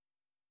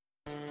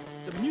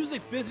The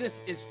music business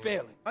is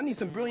failing. I need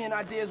some brilliant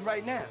ideas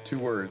right now. 2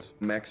 words.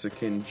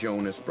 Mexican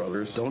Jonas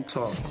Brothers. Don't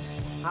talk.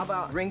 How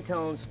about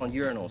ringtones on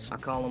urinals? I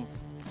call them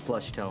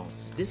flush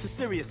tones. This is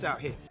serious out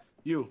here.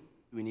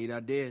 We need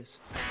ideas.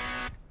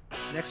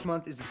 Next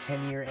month is the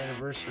 10-year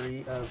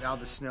anniversary of Al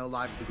the Snow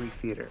live at the Greek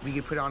Theater. We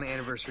could put on an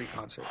anniversary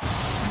concert.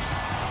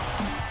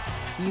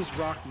 He's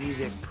rock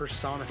music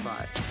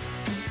personified.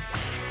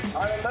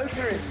 I'm a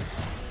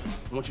motorist.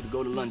 I want you to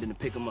go to London and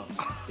pick them up.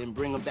 Then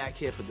bring them back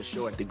here for the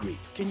show at the Greek.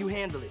 Can you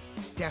handle it?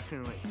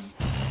 Definitely.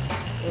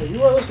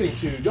 You are listening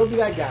to Don't Be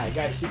That Guy,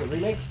 Guide to See the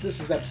Remakes. This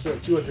is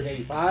episode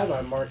 285.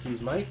 I'm Marquis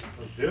Mike.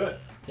 Let's do it.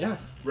 Yeah.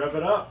 Rev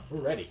it up.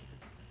 We're ready.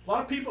 A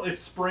lot of people, it's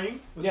spring.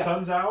 The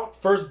sun's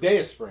out. First day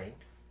of spring.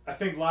 I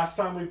think last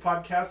time we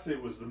podcasted,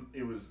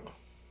 it was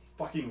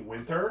fucking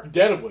winter.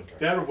 Dead of winter.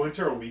 Dead of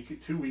winter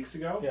 2 weeks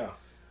ago. Yeah.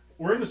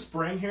 We're in the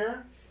spring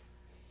here.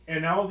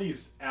 And now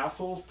these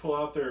assholes pull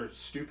out their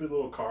stupid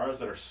little cars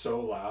that are so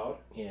loud.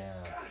 Yeah.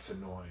 God, it's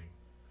annoying.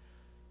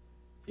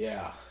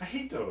 Yeah. I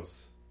hate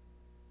those.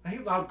 I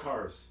hate loud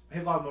cars. I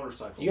hate loud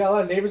motorcycles. You got a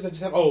lot of neighbors that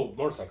just have... Oh,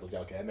 motorcycles. Yeah,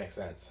 okay, that makes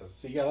sense.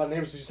 So you got a lot of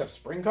neighbors who just have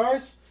spring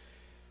cars?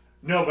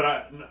 No, but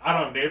I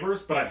don't have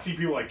neighbors, but I see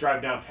people like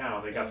drive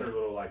downtown. They got their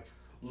little like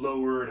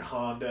lowered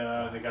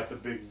Honda, and they got the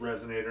big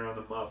resonator on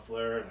the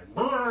muffler. And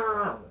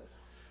like,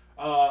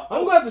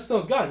 I'm glad the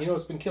snow's gone. You know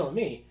what's been killing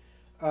me?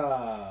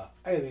 I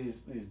have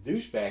these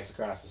douchebags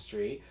across the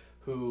street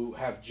who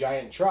have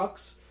giant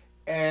trucks,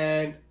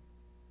 and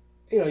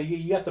you know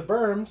you got the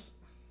berms,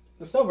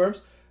 the snow berms.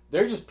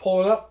 They're just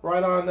pulling up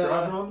right on.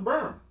 Driving on the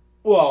berm.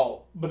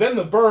 Well, but then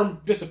the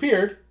berm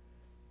disappeared.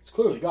 It's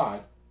clearly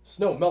gone.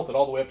 Snow melted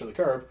all the way up to the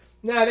curb.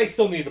 Nah, they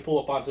still needed to pull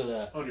up onto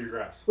the Under your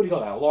grass. What do you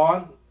call that?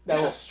 Lawn? That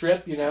little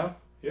strip, you know?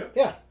 Yep.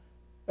 Yeah.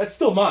 That's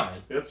still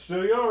mine. It's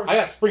still yours. I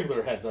got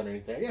sprinkler heads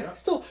underneath there. Yeah.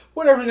 Still,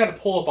 whatever's got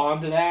to pull up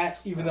onto that,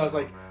 even though I was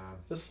like, man.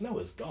 the snow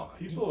is gone.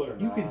 People are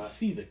You can not-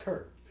 see the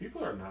curb.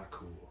 People are not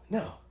cool.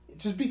 No.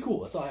 Just be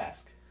cool. That's all I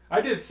ask.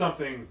 I did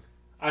something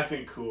I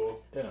think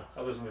cool. Yeah.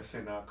 Others may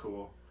say not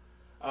cool.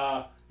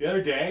 The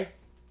other day,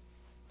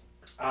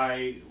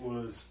 I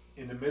was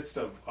in the midst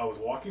of... I was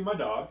walking my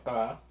dog,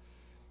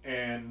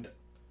 and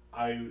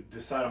I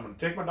decided I'm going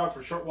to take my dog for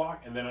a short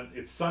walk, and then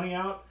it's sunny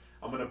out.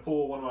 I'm going to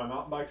pull one of my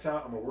mountain bikes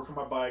out. I'm going to work on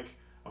my bike.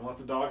 I'm going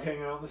to let the dog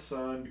hang out in the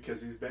sun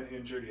because he's been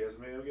injured. He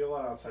hasn't been able to get a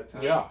lot of outside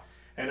time. Yeah.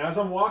 And as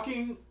I'm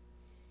walking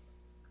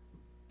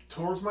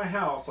towards my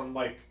house, I'm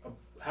like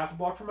half a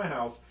block from my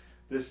house,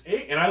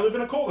 and I live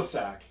in a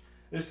cul-de-sac.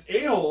 This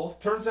a-hole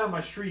turns down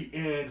my street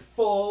and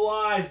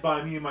flies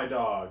by me and my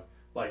dog,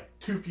 like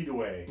 2 feet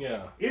away.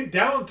 Yeah.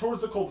 Down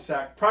towards the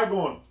cul-de-sac, probably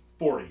going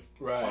 40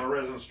 Right. on a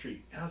resident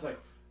street. And I was like,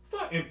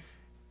 fuck. And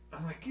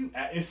I'm like,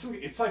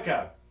 it's like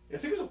I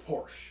think it was a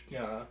Porsche.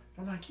 Yeah.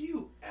 I'm like,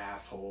 you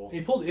asshole. He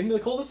pulled into the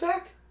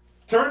cul-de-sac?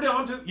 Turned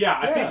onto, I think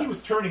Yeah. he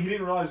was turning. He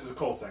didn't realize it was a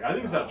cul-de-sac. I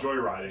think he was out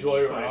joyriding.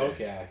 Joyride.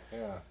 Okay.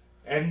 Yeah.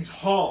 And he's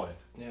hauling.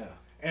 Yeah.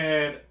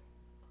 And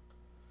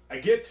I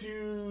get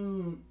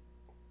to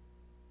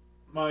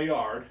my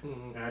yard,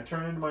 and I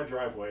turn into my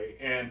driveway,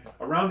 and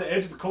around the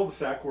edge of the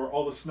cul-de-sac where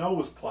all the snow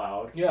was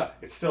plowed,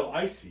 it's still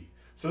icy.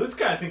 So this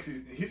guy thinks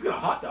he's going to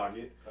hot dog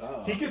it.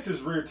 Oh. He gets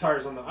his rear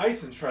tires on the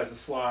ice and tries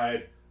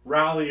to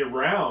rally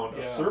around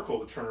a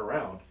circle to turn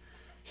around.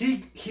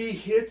 He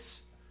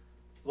hits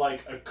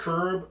like a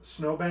curb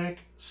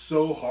snowbank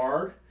so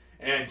hard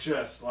and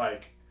just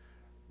like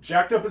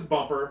jacked up his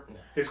bumper.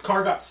 His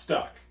car got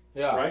stuck.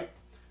 Yeah. Right?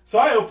 So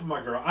I opened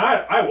my garage.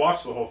 I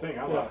watched the whole thing.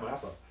 I laughed my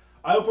ass off.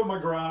 I open my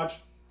garage,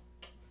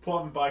 pull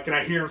up my bike, and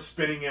I hear him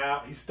spinning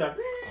out. He's stuck.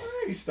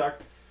 He's stuck.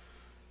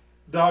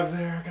 Dog's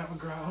there. I got my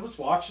garage. I'm just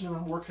watching him.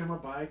 I'm working on my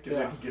bike, and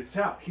then he gets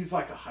out. He's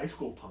like a high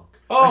school punk.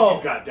 Oh. Like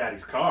he's got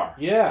daddy's car.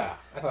 Yeah.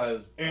 I thought I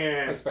was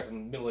And expecting a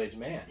middle-aged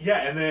man. yeah,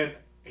 and then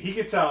he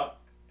gets out,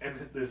 and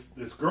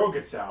this girl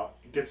gets out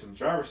and gets in the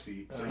driver's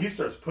seat. So he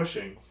starts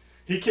pushing.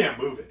 He can't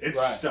move it. It's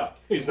stuck.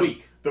 He's the,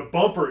 weak. The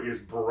bumper is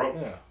broke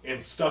Yeah.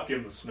 and stuck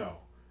in the snow.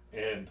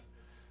 And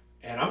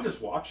I'm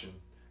just watching.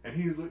 And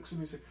he looks at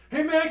me and says,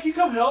 "Hey, man, can you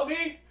come help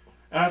me?"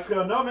 And I just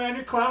go, "No, man,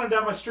 you're clowning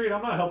down my street.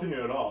 I'm not helping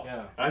you at all." Yeah.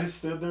 And I just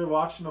stood there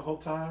watching the whole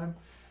time.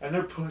 And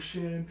they're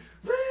pushing.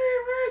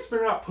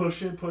 Spinning out,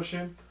 pushing.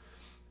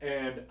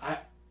 And I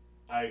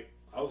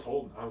was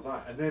holding. I was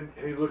on. And then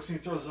he looks at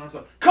me, throws his arms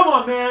up. "Come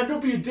on, man,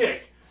 don't be a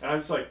dick." And I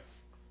was like,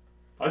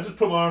 I just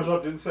put my arms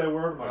up, didn't say a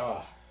word. I'm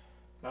like,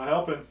 not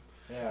helping.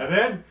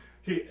 Yeah.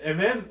 And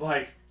then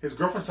like his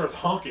girlfriend starts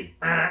honking.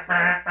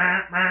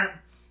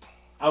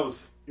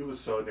 It was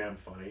so damn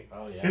funny.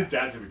 Oh yeah. His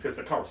dad's gonna be pissed.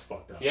 The car was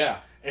fucked up. Yeah.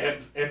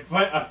 And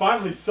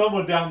finally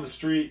someone down the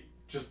street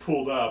just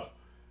pulled up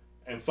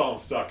and saw him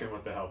stuck and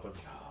went to help him.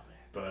 Oh man.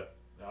 But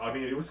I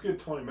mean, it was a good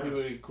 20 It minutes.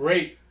 would be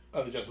great.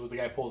 Other just was the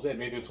guy pulls in.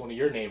 Maybe it's one of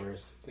your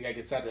neighbors. The guy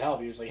gets out to help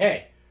you. He's like,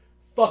 "Hey,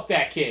 fuck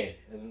that kid,"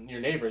 and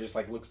your neighbor just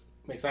like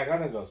makes eye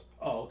contact and goes,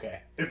 "Oh,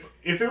 okay."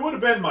 If it would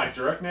have been my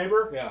direct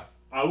neighbor, Yeah.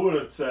 I would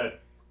have said,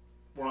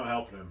 "We're not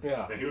helping him."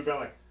 Yeah. And he would have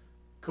been like,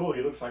 "Cool,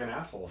 he looks like an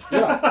asshole."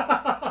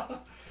 Yeah.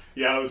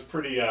 Yeah, it was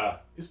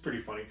pretty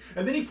funny.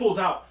 And then he pulls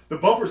out the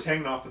bumper's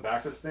hanging off the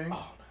back of this thing.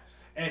 Oh,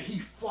 And he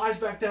flies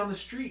back down the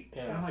street.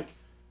 Yeah. And I'm like,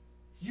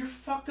 you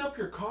fucked up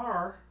your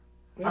car.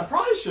 Yeah. I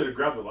probably should have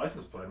grabbed the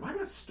license plate. It might have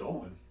been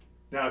stolen.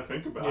 Now I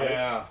think about it.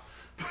 Yeah.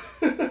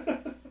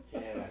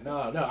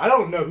 No. I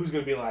don't know who's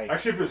going to be like...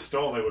 Actually, if it was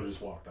stolen, they would have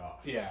just walked off.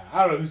 Yeah,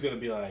 I don't know who's going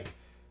to be like,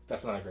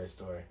 that's not a great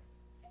story.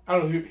 I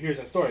don't know who hears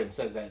that story and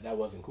says that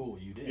wasn't cool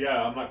what you did.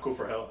 Yeah, I'm not cool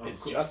for hell.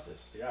 It's cool.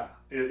 justice. Yeah,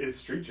 it's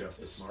street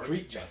justice, It's Mark.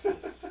 street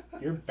justice.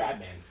 You're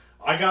Batman.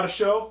 I got a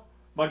show.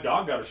 My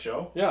dog got a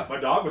show. Yeah. My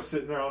dog was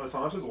sitting there on his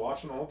haunches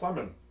watching the whole time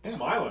and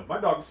smiling. My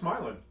dog was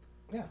smiling.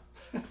 Yeah.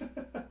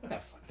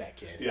 Fuck that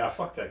kid. Yeah,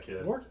 fuck that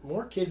kid.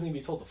 More kids need to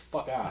be told to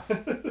fuck off.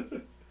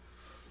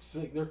 It's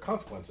like there are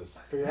consequences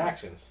for your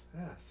actions.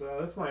 Yeah, so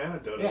that's my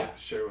anecdote I'd like to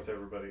share with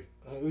everybody.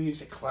 You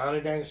say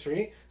clowning down the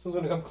street?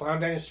 Someone's going to come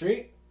clown down the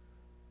street?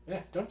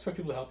 Yeah, don't expect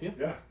people to help you.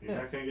 Yeah, you're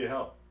not going to get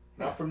help.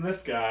 Not from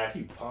this guy.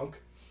 You punk.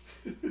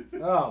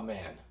 Oh,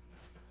 man.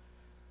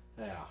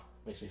 Yeah,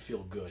 makes me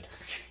feel good.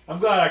 I'm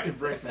glad I could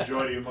bring some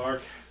joy to you,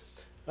 Mark.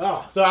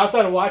 Oh, so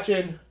outside of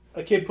watching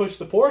a kid push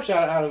the porch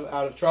out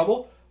of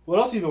trouble, what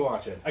else have you been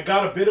watching? I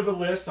got a bit of a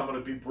list. I'm going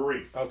to be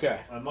brief. Okay.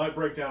 I might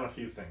break down a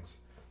few things.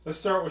 Let's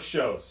start with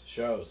shows.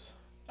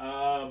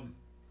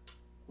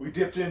 We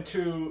dipped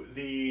into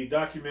the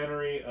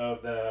documentary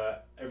of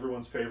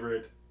everyone's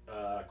favorite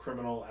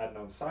criminal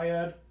Adnan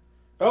Syed.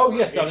 Oh,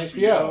 yes, on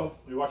HBO.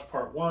 We watched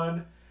part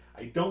 1.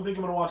 I don't think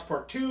I'm going to watch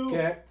part 2.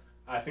 Okay.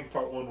 I think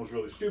part 1 was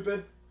really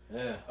stupid.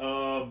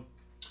 Yeah.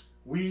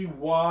 We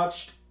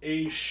watched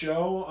a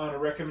show on a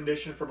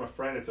recommendation from a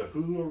friend. It's a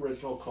Hulu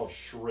original called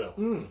Shrill.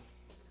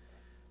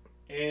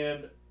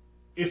 And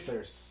it's...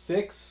 There's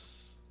 6...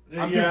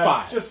 Yeah,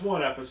 it's just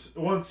one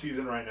episode, one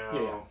season right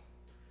now.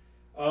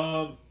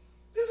 Yeah.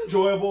 It's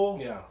enjoyable.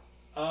 Yeah.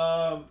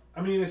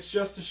 I mean, it's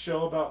just a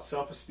show about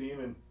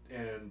self-esteem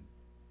and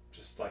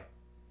just like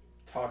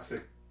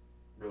toxic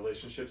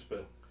relationships,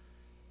 but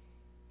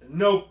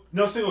no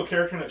single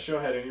character in that show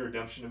had any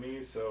redemption to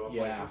me. So I'm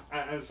like,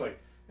 I'm just like,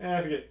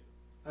 I forget.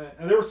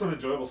 And there was some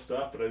enjoyable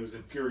stuff, but it was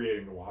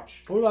infuriating to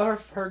watch. What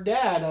about her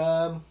dad,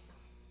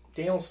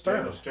 Daniel Stern?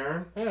 Daniel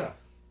Stern? Yeah.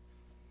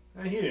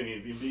 He didn't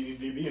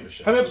even be in the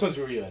show. How many episodes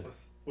were you in?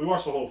 We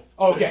watched the whole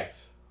okay.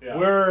 Yeah.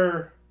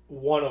 We're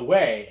one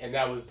away, and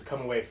that was to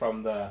come away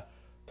from the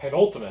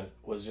penultimate,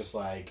 was just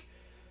like,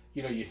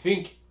 you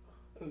think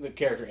the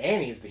character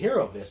Annie is the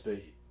hero of this,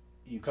 but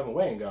you come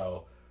away and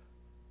go,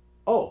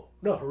 oh,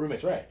 no, her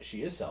roommate's right.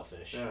 She is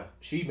selfish. Yeah.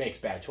 She makes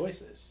bad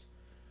choices.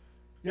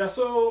 Yeah,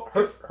 so...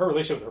 Her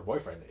relationship with her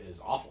boyfriend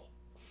is awful.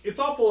 It's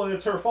awful, and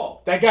it's her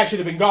fault. That guy should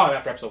have been gone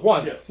after episode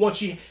 1. Yes.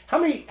 How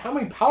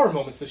many power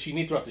moments does she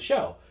need throughout the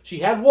show? She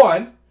had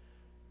one,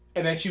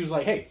 and then she was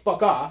like, hey,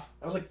 fuck off.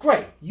 I was like,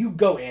 great, you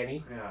go,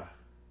 Annie. Yeah.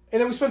 And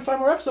then we spent 5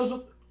 more episodes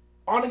with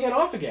on again,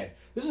 off again.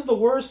 This is the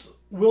worst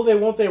will they,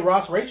 won't they,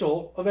 Ross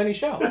Rachel of any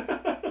show.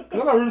 Because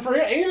I'm not rooting for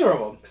either of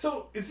them.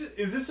 So, is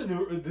this a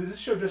new... Did this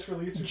show just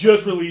release?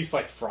 Just released,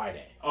 like,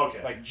 Friday.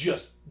 Okay. Like,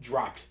 just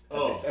dropped,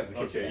 as the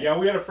kids say. Yeah,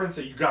 we had a friend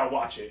say, you gotta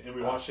watch it. And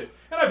we watched it.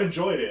 And I've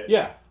enjoyed it.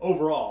 Yeah.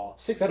 Overall.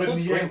 6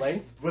 episodes, great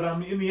length. But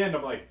in the end,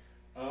 I'm like,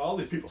 all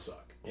these people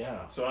suck.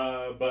 Yeah.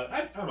 So, but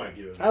I might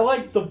give it I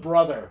like the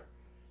brother,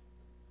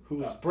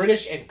 who's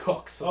British and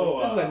cooks.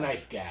 This is a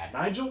nice guy.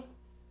 Nigel?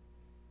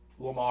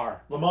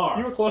 Lamar.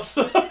 You were close.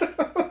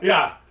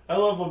 Yeah. I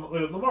love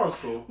Lamar was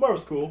cool. Lamar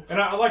was cool. And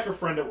I like her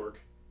friend at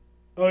work.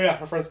 Oh, yeah.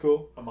 Her friend's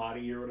cool.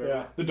 Amadi or whatever.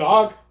 Yeah. The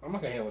dog. I'm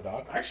not going to handle the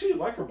dog. I actually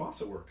like her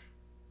boss at work.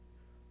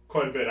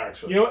 Quite a bit,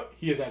 actually. You know what?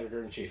 He is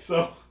editor-in-chief.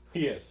 So...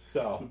 He is.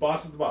 So... The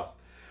boss is the boss.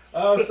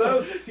 So that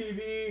was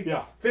TV.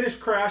 Yeah. Finished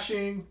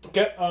Crashing.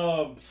 Okay.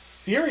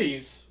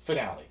 Series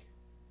finale.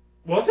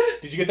 Was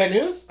it? Did you get that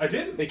news? I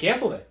didn't. They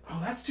canceled it.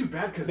 Oh, that's too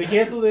bad because they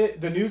canceled it.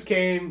 The news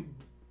came,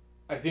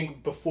 I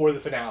think, before the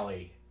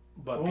finale.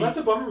 But that's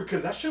a bummer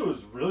because that show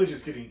is really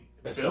just getting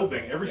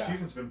building. Every yeah.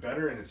 season's been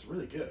better and it's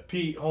really good.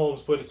 Pete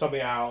Holmes put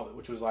something out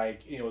which was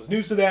like, it was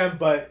news to them,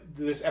 but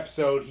this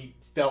episode he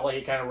felt like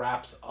it kind of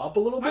wraps up a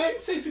little bit. I can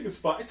say it's a good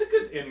spot. It's a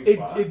good ending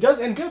spot. It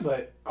does end good,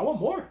 but I want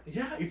more.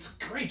 Yeah, it's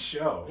a great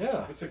show.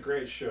 Yeah. It's a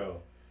great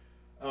show.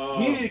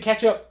 We needed to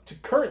catch up to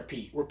current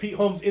Pete, where Pete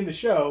Holmes in the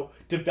show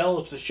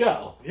develops a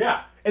show.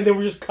 Yeah. And then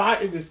we're just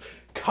caught in this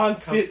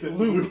constant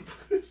loop.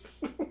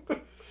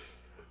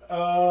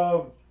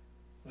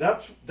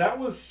 That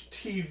was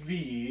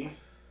TV,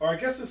 or I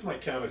guess this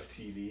might count as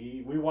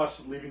TV. We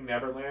watched Leaving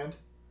Neverland.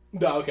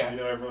 Oh, okay.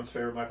 Everyone's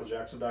favorite Michael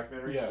Jackson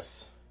documentary?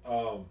 Yes.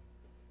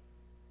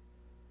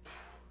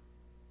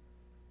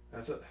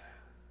 That's a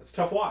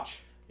tough watch.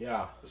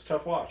 Yeah. It's a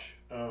tough watch.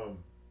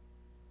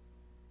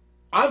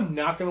 I'm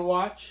not going to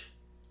watch.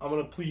 I'm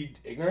going to plead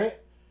ignorant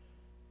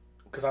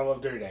because I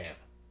love Dirty Diana.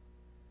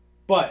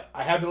 But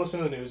I have been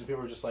listening to the news and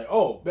people are just like,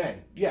 oh,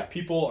 man, yeah,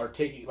 people are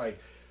taking,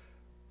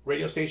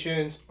 radio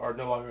stations are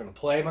no longer going to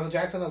play Michael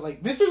Jackson. I was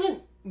like, this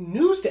isn't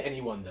news to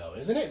anyone, though,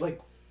 isn't it?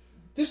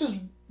 This is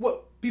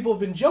what people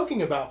have been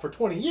joking about for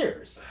 20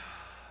 years.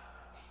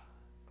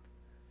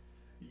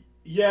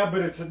 Yeah,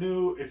 but it's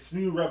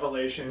new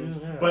revelations.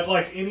 Yeah. But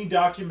like any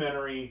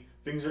documentary,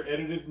 things are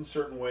edited in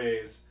certain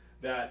ways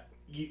that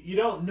you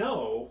don't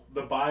know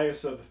the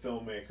bias of the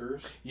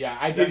filmmakers. Yeah,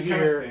 I did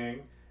hear... kind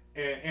of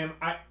thing.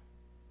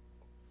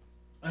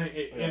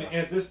 And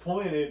at this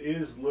point, it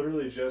is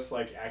literally just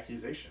like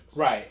accusations.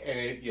 Right, and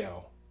it,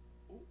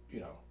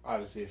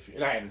 obviously,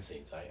 and I haven't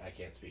seen, so I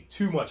can't speak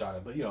too much on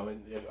it, but,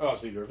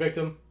 obviously if you're a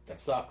victim,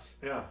 that sucks.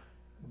 Yeah.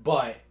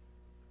 But,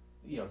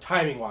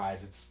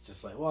 timing-wise, it's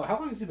just like, well, how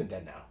long has he been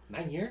dead now?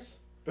 9 years?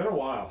 Been a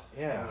while.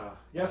 Yeah.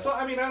 Yeah, so,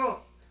 I mean, I don't...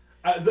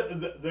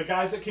 the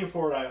guys that came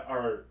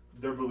forward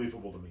they're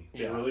believable to me.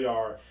 They really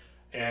are.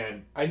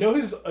 And I know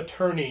his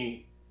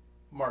attorney,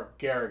 Mark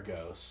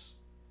Garagos,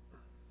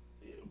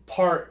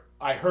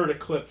 I heard a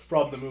clip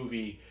from the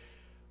movie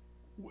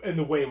and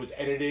the way it was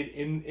edited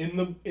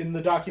in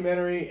the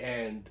documentary,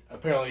 and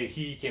apparently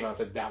he came out and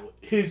said that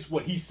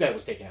what he said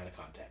was taken out of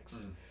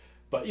context.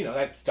 But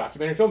that's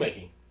documentary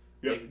filmmaking.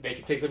 Yep. They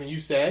can take something you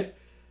said,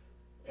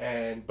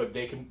 but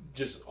they can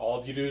just,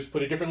 all you do is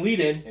put a different lead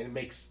in, and it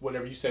makes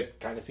whatever you said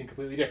kind of seem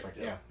completely different.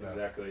 Yeah,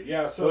 exactly.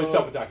 Yeah, so it's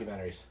tough with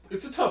documentaries.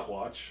 It's a tough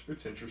watch.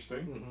 It's interesting.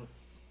 Mm-hmm.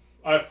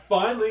 I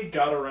finally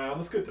got around.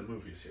 Let's get the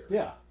movies here.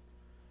 Yeah.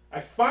 I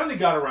finally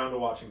got around to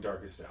watching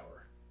Darkest Hour.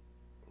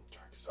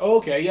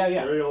 Okay, yeah.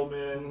 Gary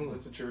Oldman,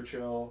 Winston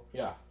Churchill.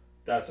 Yeah.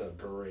 That's a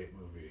great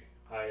movie.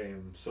 I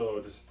am so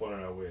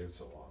disappointed I waited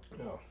so long.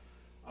 No.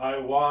 I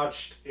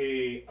watched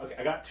I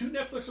got 2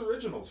 Netflix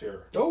originals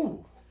here.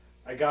 Oh.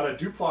 I got a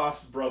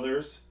Duplass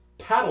Brothers,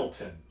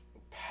 Paddleton.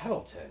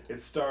 Paddleton? It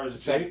stars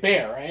it's that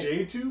bear, right?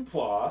 J.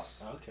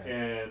 Duplass. Okay.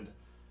 And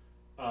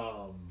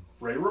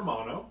Ray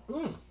Romano.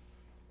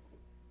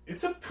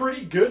 It's a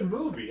pretty good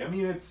movie. I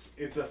mean, it's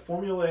a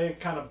formulaic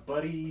kind of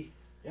buddy.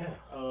 Yeah.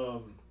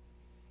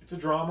 It's a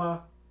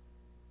drama.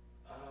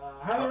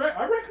 I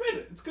recommend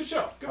it. It's a good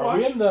show. Good Are watch.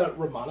 we in the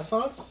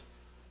Renaissance?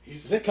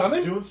 Is it coming?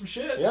 He's doing some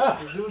shit. Yeah.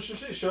 He's doing some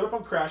shit. He showed up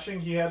on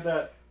Crashing. He had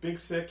that Big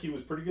Sick. He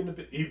was pretty good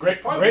in He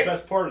great, probably the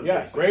best part of the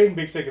Big Sick. Great and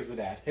Big Sick is the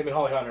dad. Him and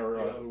Holly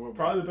Hunter were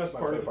probably the best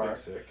part of the Big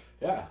Sick.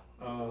 Yeah.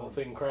 Whole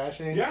thing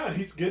Crashing. Yeah, and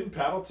he's getting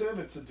Paddleton.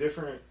 It's a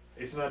different...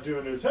 It's not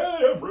doing his,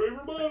 hey, I'm Ray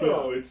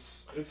Romano.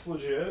 It's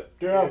legit.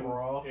 Yeah, and,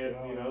 bro. And,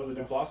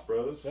 the Duplass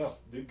Bros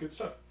did good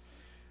stuff.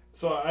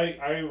 So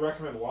I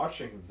recommend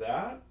watching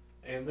that.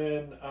 And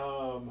then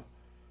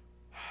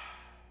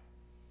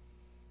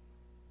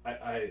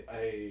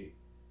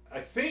I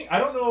think, I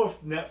don't know if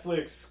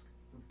Netflix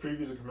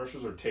previews and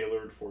commercials are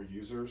tailored for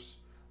users.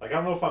 Like, I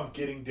don't know if I'm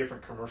getting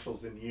different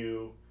commercials than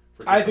you.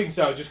 I think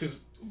so, just because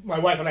my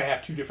wife and I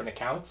have 2 different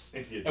accounts.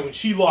 And when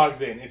she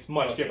logs in, it's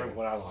much different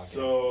when I log in.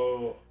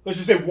 So... Let's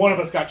just say one of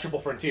us got Triple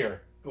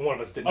Frontier, and one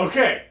of us didn't.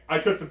 Okay, I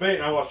took the bait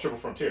and I watched Triple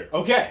Frontier.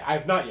 Okay, I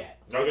have not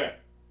yet. Okay.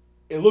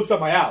 It looks up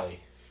my alley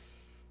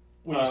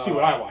when you see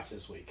what I watched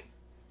this week.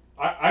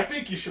 I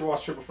think you should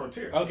watch Triple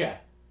Frontier. Okay.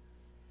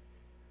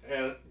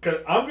 And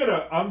cause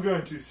I'm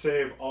going to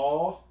save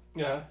all.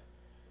 Yeah.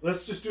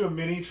 Let's just do a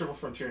mini Triple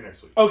Frontier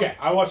next week. Okay,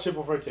 I watched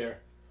Triple Frontier.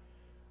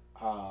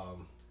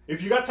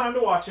 If you got time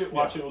to watch it.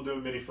 We'll do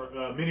a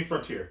mini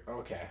Frontier.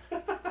 Okay.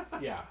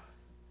 Yeah.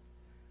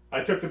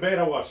 I took the bait.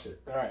 I watched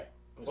it. All right.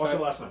 Watched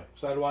it last night.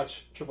 So I'd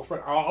watch Triple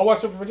Frontier. I'll watch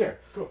Triple Frontier.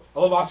 Cool. I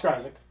love Oscar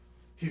Isaac.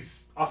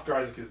 Oscar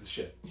Isaac is the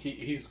shit.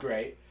 He's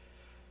great.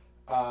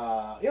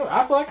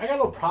 Affleck. I got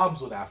no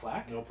problems with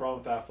Affleck. No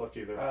problem with Affleck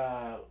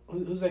either.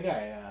 Who's that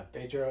guy?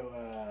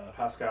 Pedro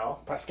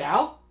Pascal.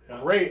 Pascal.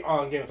 Yeah. Great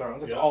on Game of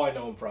Thrones. That's all I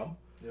know him from.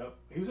 Yep.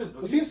 He was in.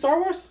 Was he in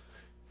Star Wars?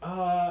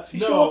 Does he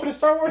show up in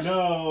Star Wars?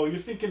 No, you're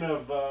thinking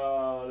of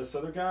this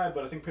other guy,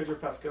 but I think Pedro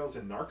Pascal's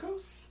in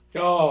Narcos.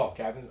 Oh,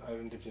 okay. I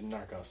haven't dipped in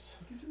Narcos.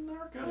 He's in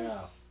Narcos. Yeah.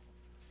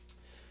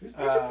 Is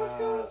Pedro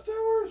Pascal in Star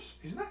Wars?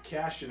 He's not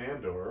Cash in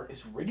Andor.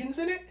 Is Riggins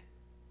in it?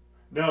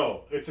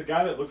 No, it's a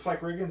guy that looks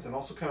like Riggins and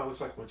also kind of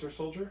looks like Winter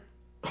Soldier.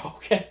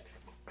 Okay.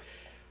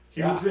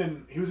 He was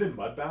in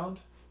Mudbound.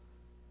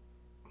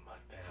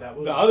 That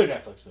was the other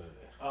Netflix movie.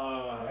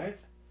 Right?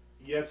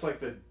 Yeah, it's like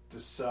the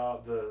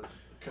South,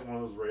 one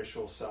of those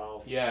racial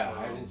South. Yeah,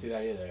 I didn't see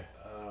that either.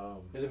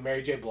 Is it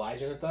Mary J.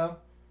 Blige in it though?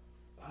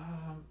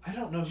 I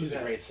don't know. She's a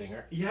great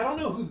singer. Yeah, I don't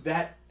know who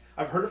that.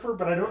 I've heard of her,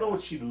 but I don't know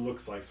what she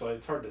looks like, so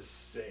it's hard to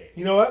say.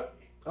 You know what?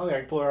 I don't think I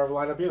can pull her over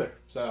lineup either.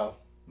 So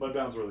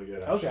Mudbound's really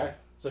good. Actually. Okay,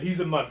 so he's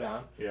in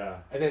Mudbound. Yeah.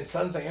 And then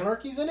Sons of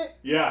Anarchy's in it.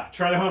 Yeah,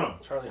 Charlie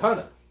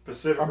Hunnam.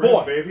 Pacific Rim,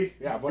 boy, baby.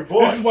 Yeah, boy. Your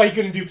boy. This is why he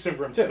couldn't do Pacific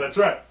Rim 2. That's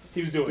right.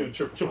 He was doing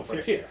Triple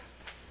Frontier.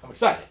 I'm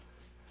excited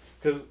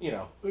because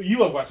you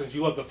love westerns.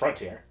 You love the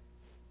frontier.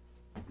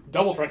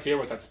 Double Frontier,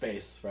 what's that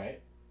space, right?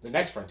 The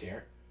next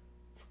frontier.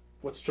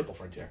 What's Triple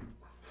Frontier?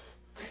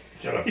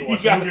 You'll have to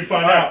watch the movie and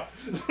find out.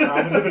 I'm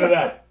gonna dip into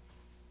that.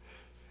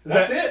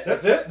 That's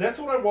it. That's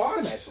what I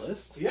watched. That's a nice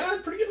list. Yeah,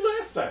 pretty good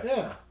list.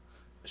 Yeah.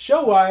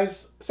 Show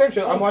wise, same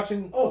show. I'm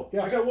watching. Oh,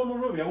 yeah. I got one more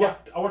movie.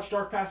 I watched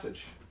Dark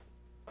Passage.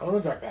 I don't know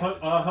Dark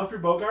Passage. Humphrey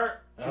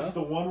Bogart. It's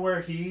the one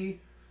where you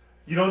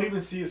don't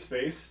even see his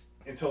face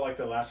until like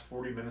the last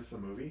 40 minutes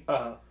of the movie.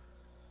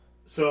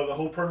 So the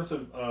whole premise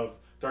of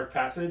Dark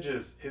Passage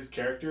is his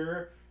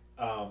character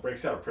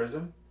breaks out of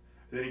prison,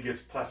 and then he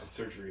gets plastic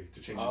surgery to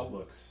change his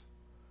looks.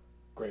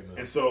 Great movie.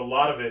 And so a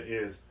lot of it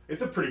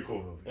it's a pretty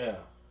cool movie. Yeah.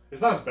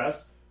 It's not his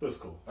best, It was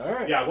cool. All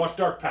right. Yeah, I watched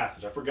Dark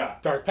Passage. I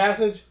forgot. Dark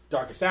Passage,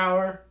 Darkest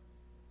Hour,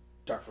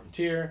 Dark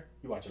Frontier.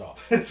 You watch it all.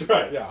 That's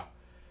right. Yeah.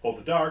 Hold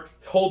the Dark.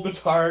 Hold the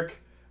Dark.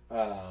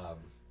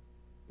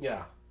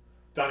 Yeah.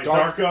 Donnie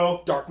Dark,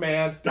 Darko.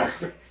 Darkman. Dark.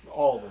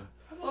 All of them.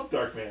 I love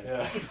Darkman.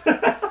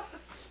 Yeah.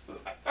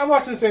 I'm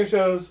watching the same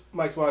shows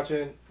Mike's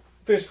watching.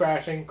 Finished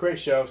Crashing. Great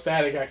show.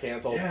 Sad it got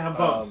canceled. Yeah, I'm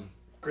bummed.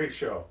 Great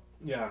show.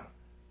 Yeah.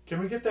 Can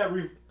we get that?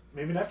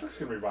 Maybe Netflix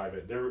can revive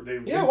it.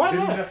 Why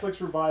didn't not? Netflix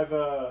revive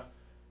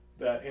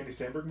that Andy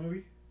Samberg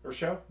movie or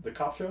show, the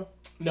cop show?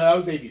 No, that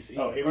was ABC.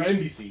 Oh, Or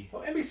NBC. Oh,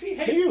 NBC.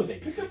 Hey, Maybe it was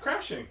ABC. Pick Up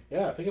Crashing.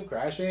 Yeah, Pick Up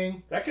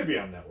Crashing. That could be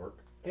on network.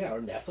 Yeah,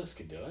 or Netflix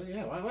could do it.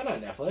 Yeah, why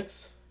not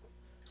Netflix?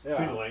 Yeah.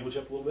 Clean the language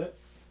up a little bit.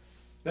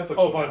 Netflix.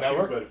 Oh, would on not be,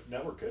 network? but if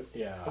network could.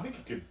 Yeah. I think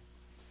it could.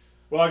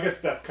 Well, I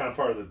guess that's kind of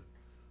part of the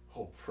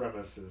whole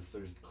premise. Is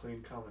there's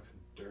clean comics and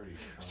dirty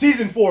comics.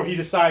 Season 4, he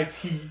decides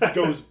he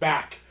goes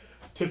back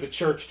to the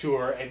church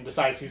tour and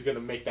decides he's going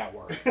to make that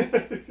work.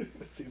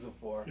 Season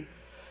 4.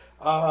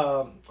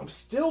 I'm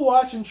still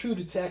watching True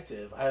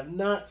Detective. I have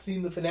not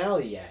seen the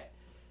finale yet.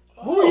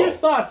 What were your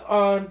thoughts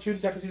on True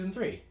Detective Season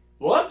 3?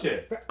 Loved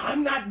it.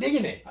 I'm not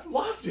digging it. I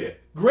loved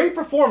it. Great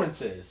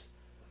performances.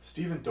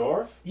 Stephen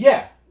Dorff.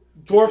 Yeah.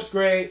 Dorff's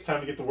great. It's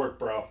time to get to work,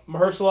 bro.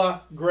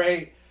 Mahershala,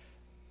 great.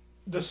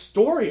 The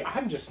story,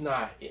 I'm just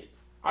not...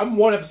 I'm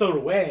one episode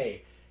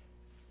away,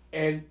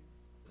 and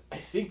I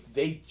think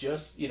they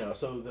just,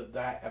 so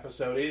that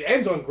episode, it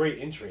ends on great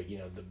intrigue,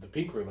 the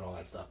pink room and all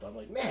that stuff. But I'm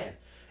like, man,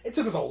 it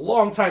took us a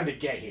long time to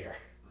get here.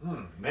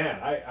 Man,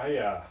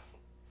 I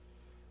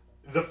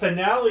the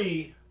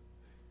finale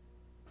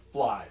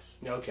flies.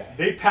 Okay.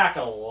 They pack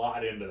a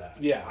lot into that.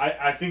 Yeah.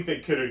 I think they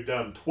could have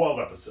done 12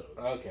 episodes.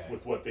 Okay.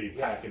 With what they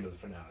pack into the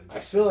finale. I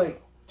feel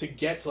like to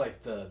get to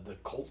like the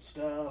cult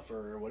stuff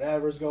or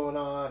whatever's going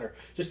on, or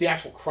just the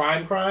actual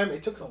crime,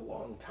 it took us a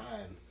long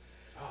time.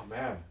 Oh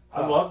man,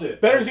 I loved it.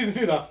 Better than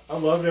season 2 though. I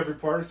loved every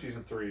part of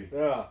season 3.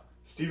 Yeah.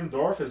 Stephen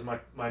Dorff is my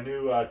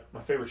new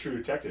my favorite True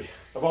Detective.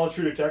 Of all the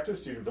True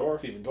Detectives, Stephen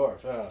Dorff.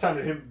 Yeah. It's time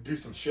to him do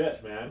some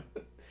shit, man.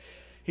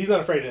 He's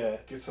not afraid to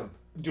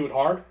do it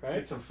hard, right?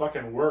 Get some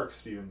fucking work,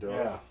 Stephen Dorff.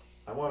 Yeah.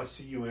 I want to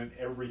see you in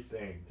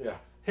everything. Yeah.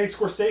 Hey,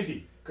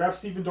 Scorsese, grab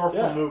Stephen Dorff for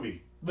a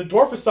movie. The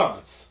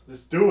Dorfissance.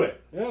 Let's do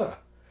it. Yeah.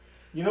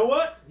 You know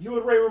what? You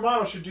and Ray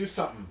Romano should do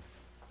something.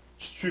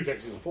 True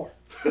Detective Season 4.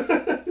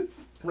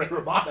 Ray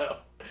Romano.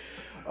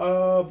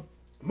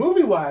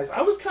 Movie wise,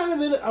 I was kind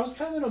of in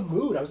a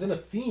mood. I was in a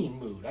theme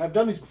mood. I've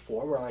done these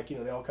before where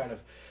they all kind of,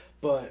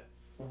 but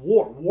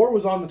War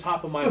was on the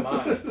top of my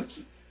mind.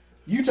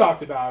 You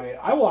talked about it.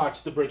 I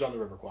watched The Bridge on the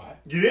River Kwai.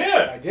 You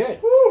did? I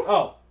did. Woo.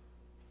 Oh.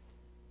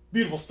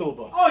 Beautiful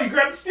steelbook. Oh, you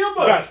grabbed the steelbook.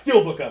 I got a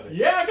steelbook of it.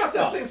 Yeah, I got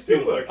that same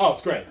steelbook. Oh,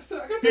 it's great.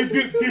 I got that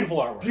same Beautiful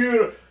artwork.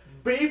 Beautiful.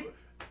 Babe,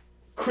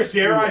 Chris,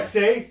 dare I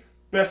say,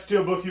 best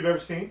steelbook you've ever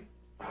seen?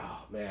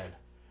 Oh, man.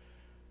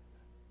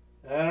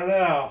 I don't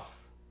know.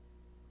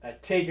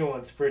 That Taken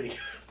one's pretty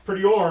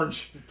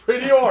orange.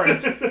 Pretty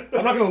orange.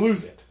 I'm not going to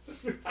lose it.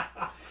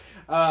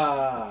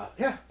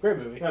 Yeah, great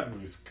movie. That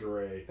movie's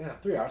great. Yeah,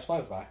 3 hours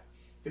flies by.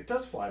 It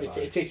does fly by.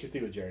 It takes you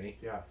through a journey.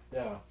 Yeah.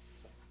 Yeah.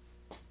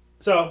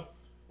 So,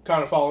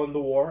 kind of following the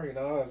war,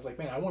 I was like,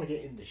 man, I want to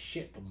get in the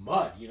shit, the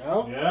mud,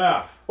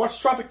 Yeah. Watch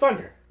Tropic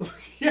Thunder.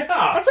 Yeah.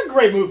 That's a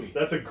great movie.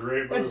 That's a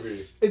great movie.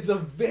 It's a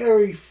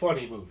very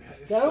funny movie.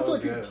 That I don't feel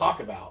like good. people talk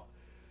about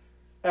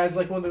as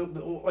like one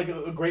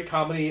of a great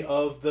comedy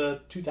of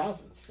the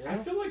 2000s. I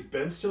feel like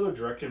Ben Stiller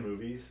directed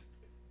movies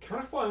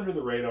kind of fly under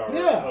the radar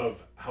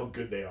of how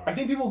good they are. I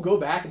think people go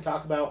back and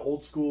talk about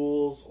old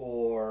schools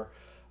or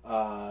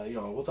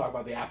we'll talk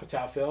about the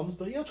Apatow films,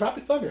 but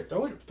Tropic Thunder,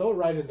 throw it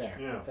right in there.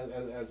 Yeah.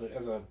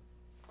 As a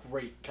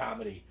great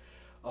comedy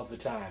of the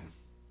time.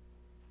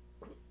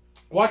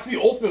 Watch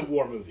the ultimate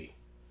war movie,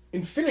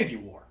 Infinity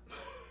War.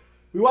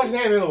 We watched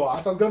Ant-Man and the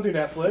Wasp. I was going through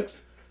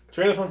Netflix.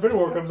 Trailer for Infinity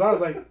War comes on. I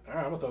was like, all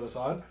right, I'm gonna throw this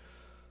on.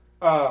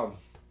 I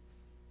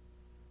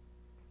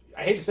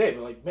hate to say it,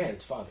 but man,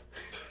 it's fun.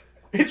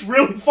 It's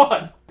really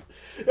fun.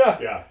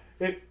 Yeah.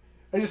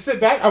 I just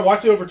sit back. I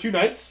watched it over 2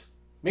 nights,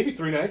 maybe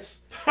 3 nights.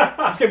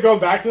 Just kept going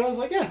back to it. I was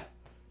like, yeah,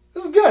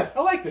 this is good.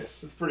 I like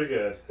this. It's pretty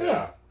good.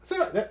 Yeah.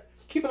 So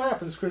keep an eye out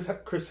for this Chris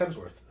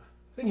Hemsworth.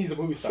 I think he's a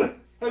movie star.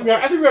 I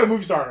think we got a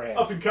movie star in our hands.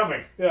 Up and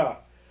coming. Yeah.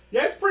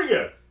 Yeah, it's pretty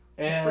good.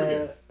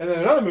 And then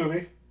another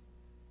movie.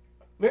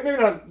 Maybe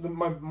not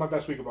my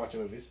best week of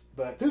watching movies,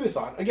 but threw this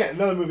on. Again,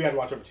 another movie I'd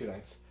watch over 2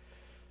 nights.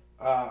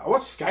 I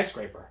watched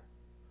Skyscraper.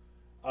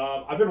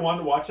 I've been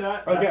wanting to watch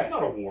that. Okay. That's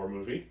not a war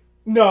movie.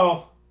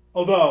 No,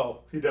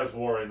 although he does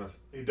war in this.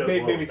 He does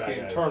maybe war with it's the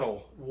bad guys.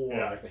 internal war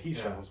that he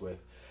struggles with.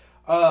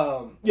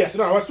 So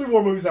I watched 3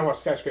 war movies and I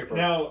watched Skyscraper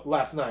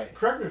last night.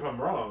 Correct me if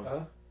I'm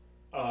wrong.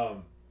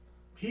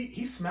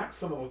 He smacks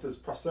someone with his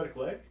prosthetic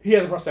leg. He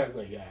has a prosthetic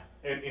leg, yeah.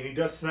 And he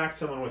does smack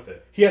someone with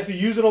it. He has to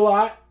use it a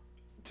lot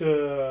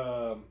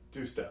to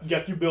do stuff.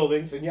 Get through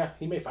buildings, and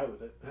he may fight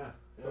with it. Yeah.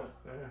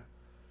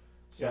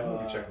 So, I'm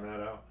gonna be checking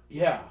that out.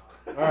 Yeah.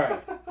 All right.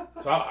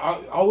 So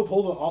I'll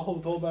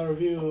withhold my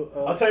review.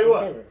 I'll tell you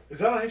what. Is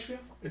that on HBO?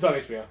 It's on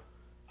HBO.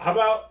 How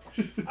about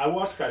I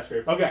watched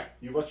Skyscraper. Okay.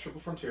 You watched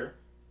Triple Frontier.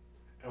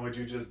 And would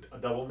you just a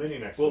double mini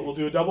next We'll week?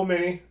 do a double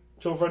mini.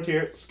 Triple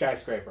Frontier,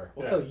 Skyscraper.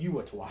 We'll Yeah. tell you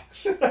what to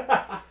watch.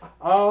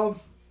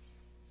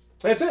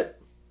 That's it.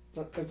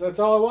 That's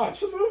all I Watch watched.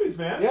 some movies,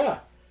 man. Yeah.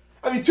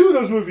 I mean, 2 of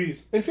those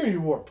movies, Infinity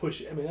War,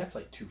 push it. I mean, that's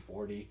like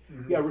 240.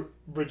 Mm-hmm. Yeah,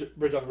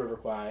 Bridge on the River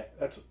Kwai,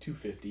 that's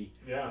 250.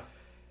 Yeah.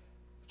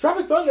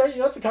 Tropic Thunder,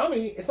 it's a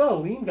comedy. It's not a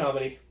lean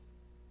comedy.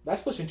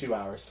 That's pushing 2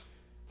 hours.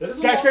 That is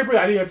Skyscraper,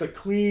 I think that's a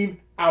clean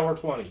hour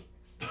 20.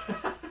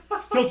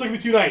 Still took me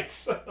 2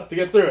 nights to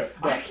get through it.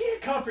 I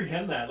can't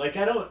comprehend that. Like,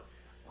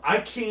 I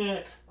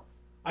can't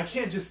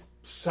just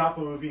stop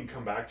a movie and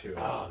come back to it.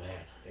 Oh, man.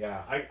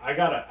 Yeah. I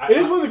gotta. It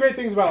is one of the great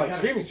things about I like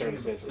gotta streaming see it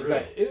services is through.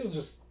 that it'll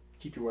just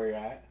keep you where you're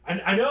at.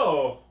 I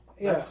know.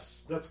 Yeah.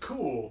 That's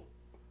cool.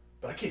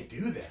 But I can't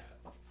do that.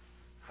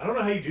 I don't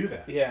know how you do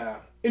that. Yeah.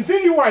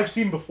 Infinity War I've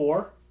seen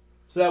before.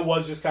 So that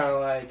was just kind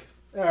of like,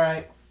 all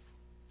right,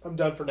 I'm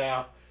done for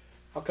now.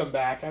 I'll come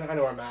back. I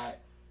know where I'm at.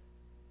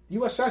 You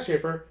watch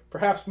Skyscraper.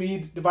 Perhaps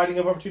me dividing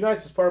up over 2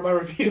 nights is part of my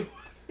review.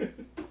 But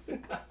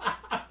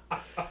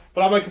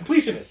I'm a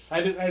completionist.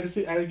 I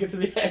didn't get to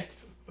the end.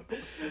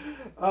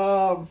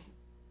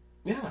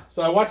 Yeah.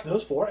 So I watched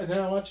those 4, and then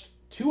I watched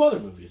 2 other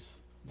movies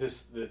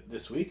this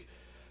week.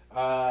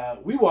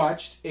 We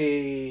watched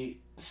a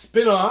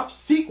spin-off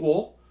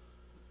sequel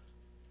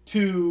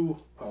to...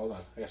 Oh, hold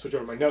on. I gotta switch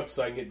over my notes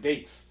so I can get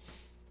dates.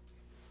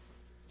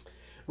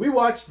 We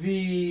watched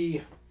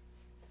the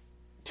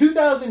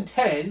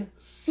 2010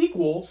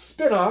 sequel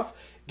spin-off,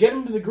 Get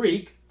Him to the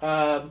Greek,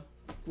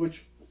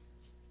 which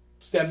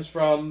stems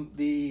from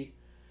the...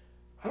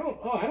 I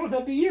don't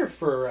have the year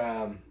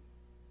for...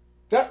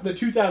 the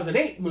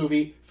 2008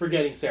 movie,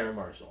 Forgetting Sarah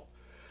Marshall.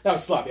 That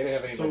was sloppy. I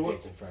didn't have any of my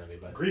dates in front of me.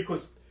 But Greek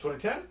was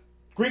 2010?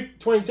 Greek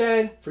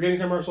 2010, Forgetting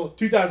Sarah Marshall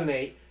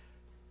 2008.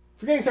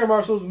 Forgetting Sarah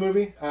Marshall is a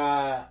movie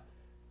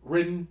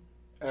written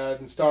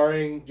and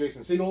starring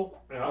Jason Segel,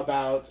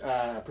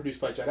 about produced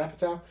by Judd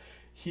Apatow.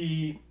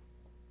 He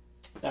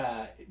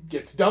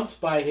gets dumped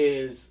by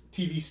his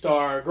TV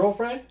star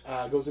girlfriend,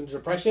 goes into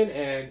depression,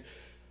 and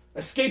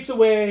escapes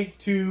away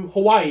to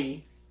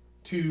Hawaii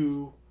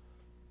to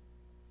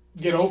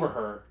get over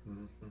her.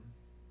 Mm-hmm.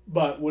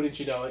 But wouldn't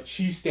you know it,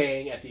 she's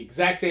staying at the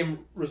exact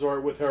same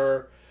resort with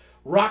her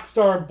rock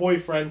star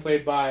boyfriend,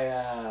 played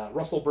by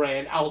Russell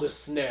Brand, Aldous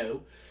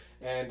Snow,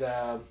 and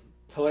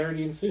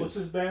hilarity ensues. What's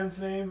his band's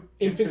name?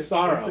 Infant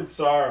Sorrow. Infant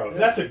Sorrow. Yeah.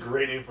 That's a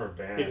great name for a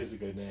band. It is a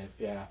good name,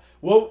 yeah.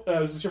 Well,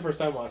 was this your first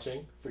time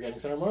watching Forgetting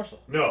Sarah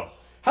Marshall? No.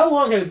 How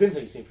long has it been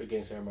since you've seen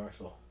Forgetting Sarah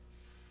Marshall?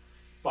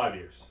 5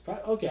 years.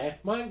 Okay.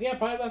 Mine, yeah,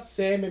 probably about the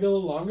same, maybe a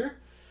little longer.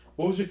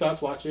 What was your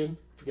thoughts watching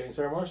Forgetting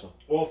Sarah Marshall?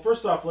 Well,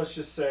 first off, let's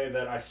just say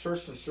that I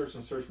searched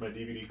my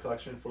DVD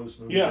collection for this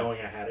movie,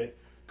 knowing I had it.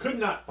 Could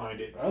not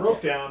find it. Okay.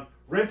 Broke down,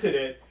 rented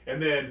it,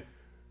 and then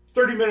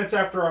 30 minutes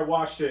after I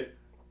watched it,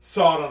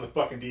 saw it on the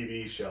fucking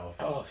DVD shelf.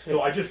 Oh, shit.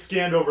 So I just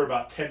scanned over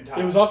about 10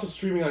 times. It was also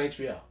streaming on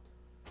HBO.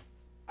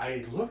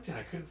 I looked and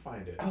I couldn't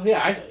find it. Oh,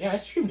 yeah, I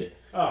streamed it.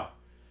 Oh.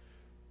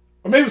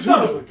 Or maybe it was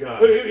Son Hulu. of a gun.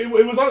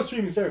 It was on a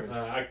streaming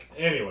service.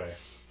 Anyway.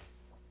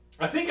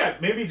 I think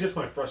maybe just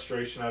my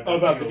frustration.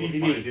 About the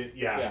DVD. Find it.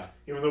 Yeah.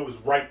 Even though it was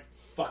right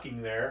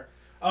fucking there.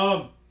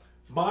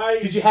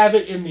 Did you have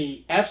it in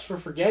the F's for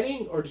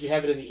forgetting, or did you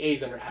have it in the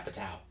A's under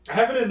Apatow? I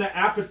have it in the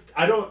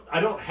I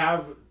don't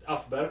have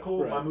alphabetical.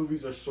 Right. My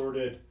movies are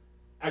sorted.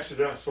 Actually,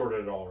 they're not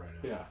sorted at all right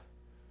now. Yeah.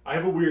 I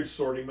have a weird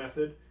sorting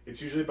method.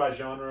 It's usually by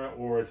genre,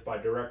 or it's by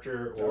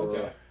director,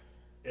 or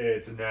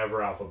it's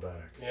never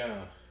alphabetic.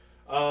 Yeah.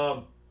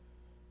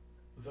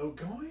 Though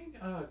going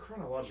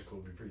chronological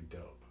would be pretty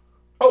dope.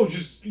 Oh,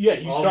 just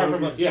you all start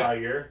from by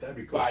year. That'd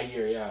be cool. by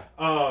year, yeah.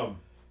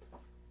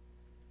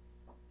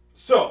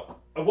 So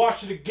I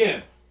watched it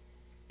again,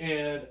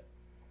 and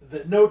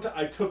the note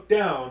I took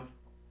down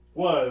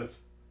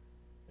was,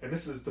 and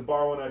this is to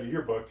borrow one out of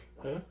your book,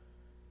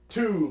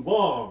 too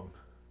long.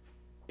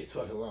 It's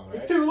fucking long, right?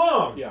 It's too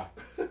long. Yeah.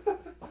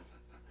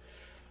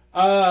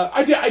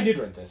 I did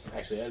rent this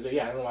actually. I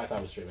don't know why I thought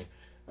it was streaming,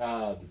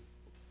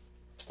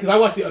 because I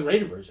watched the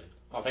unrated version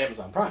off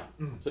Amazon Prime.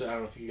 So I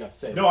don't know if you got to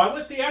say. No, I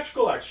went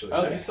theatrical actually.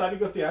 Okay. I decided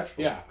to go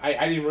theatrical. Yeah,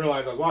 I didn't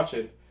realize I was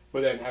watching,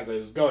 but then as I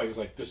was going, it was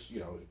like this,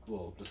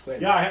 little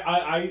disclaimer. Yeah,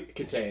 I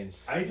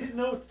contains. I didn't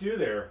know what to do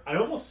there. I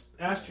almost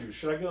asked you,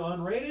 should I go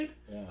unrated?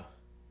 Yeah.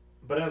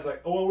 But I was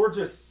like, oh well, we're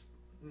just.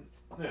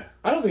 Yeah.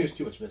 I don't think there's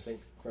too much missing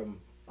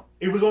from.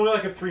 It was only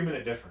like a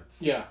 3-minute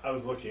difference. Yeah. I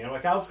was looking. I'm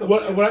like, I'll just go.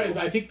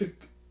 I think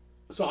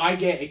so I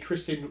get a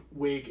Kristen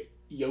Wiig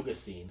yoga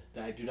scene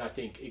that I do not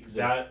think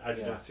exists. I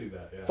did not see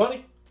that. Yeah.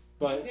 Funny,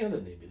 but it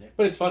doesn't need to be there.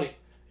 But it's funny,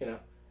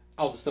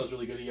 Aldous Snow's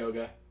really good at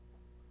yoga.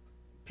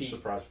 Pete,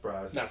 Surprise,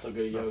 surprise. not so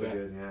good at Not yoga. so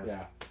good,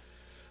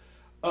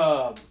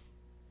 Yeah.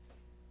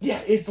 Yeah,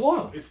 it's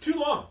long. It's too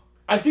long.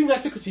 I think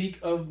that's a critique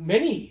of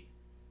many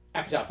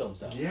Apatow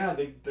films, though. Yeah,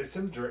 they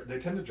tend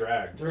to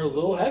drag. They're a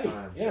little heavy.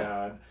 Times.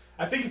 Yeah.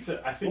 I think it's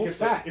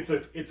fat.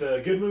 it's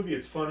a good movie.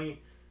 It's funny.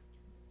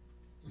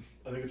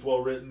 I think it's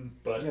well written,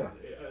 but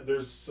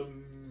there's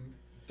some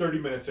 30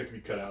 minutes that can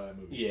be cut out of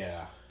that movie.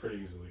 Yeah. Pretty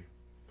easily.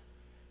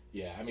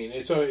 Yeah, I mean,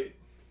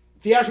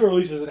 theatrical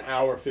release is an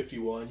hour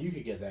 51. You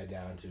could get that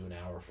down to an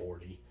hour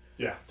 40.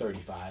 Yeah.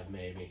 35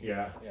 maybe.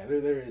 Yeah. Yeah,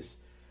 there is...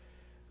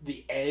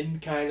 The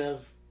end kind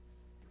of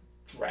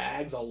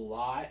drags a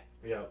lot.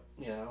 Yeah.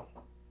 You know?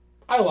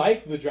 I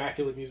like the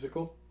Dracula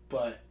musical,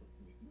 but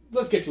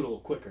let's get to it a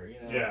little quicker, you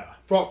know? Yeah.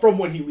 From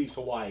when he leaves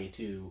Hawaii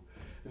to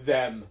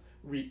them,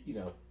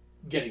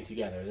 getting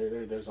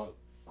together. There's a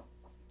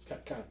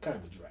kind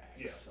of a drag.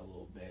 Yeah. A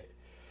little bit.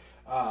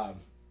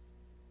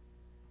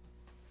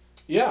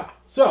 Yeah,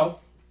 so...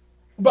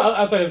 But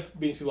outside of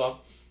being too long.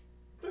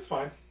 That's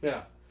fine.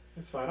 Yeah.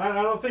 It's fine.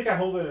 I don't think I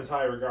hold it in as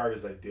high regard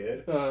as I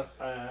did.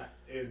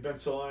 It had been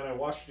so long, and I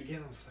watched it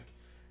again, and it's like,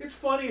 it's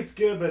funny, it's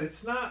good, but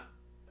it's not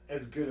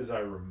as good as I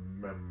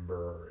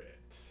remember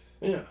it.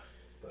 Yeah.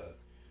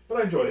 But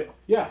I enjoyed it.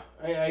 Yeah,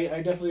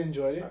 I definitely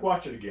enjoyed it. I'd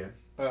watch it again.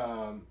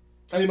 I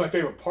think my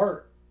favorite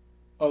part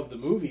of the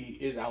movie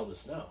is Al the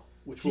Snow,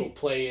 which will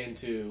play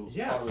into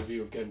our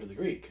review of Get Him to the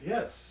Greek.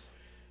 Yes.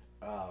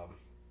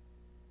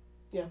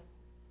 Yeah.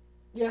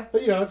 Yeah,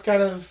 but it's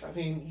kind of, I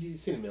mean,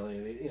 he's seen a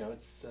million.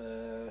 It's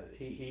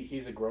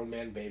he's a grown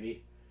man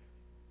baby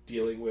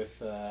dealing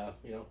with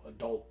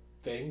adult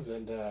things,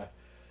 and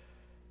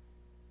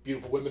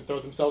beautiful women throw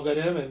themselves at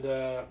him, and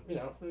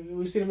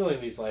we've seen a million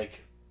of these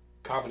like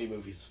comedy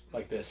movies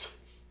like this.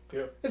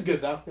 Yep. It's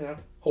good though,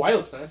 Hawaii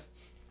looks nice.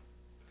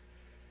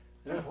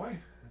 Yeah, Hawaii.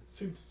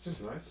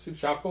 Seems nice. Seems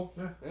tropical.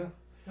 Yeah.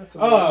 That's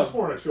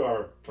more than a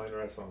 2-hour plane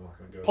ride, so I'm not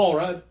going to go.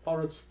 Paul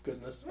Rudd's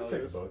goodness. I'll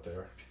take a boat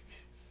there.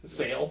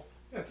 Sail.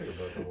 Yeah, take a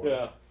boat to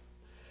Hawaii.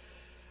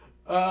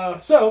 Yeah.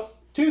 So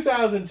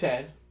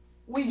 2010,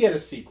 we get a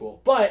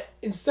sequel, but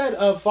instead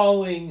of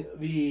following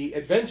the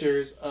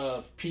adventures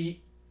of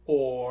Pete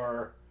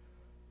or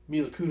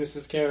Mila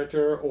Kunis's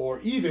character, or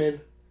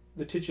even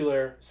the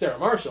titular Sarah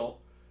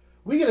Marshall,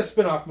 we get a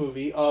spin-off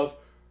movie of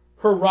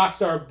her rock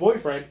star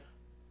boyfriend,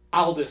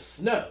 Aldous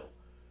Snow.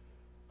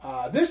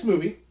 This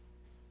movie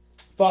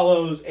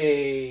follows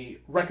a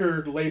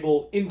record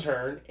label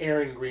intern,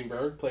 Aaron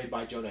Greenberg, played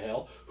by Jonah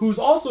Hill, who's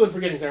also in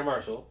Forgetting Sarah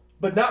Marshall,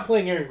 but not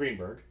playing Aaron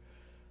Greenberg.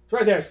 So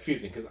right there it's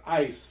confusing, because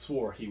I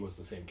swore he was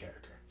the same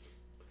character.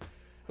 I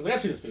was like,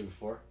 I've seen this movie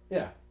before.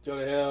 Yeah,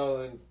 Jonah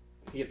Hill, and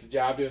he gets a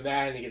job doing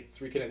that, and he gets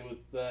reconnected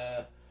with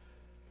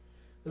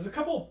There's a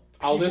couple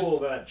Aldous people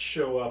that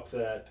show up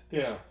that...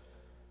 Yeah.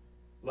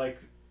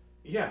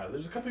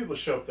 There's a couple people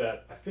that show up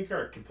that I think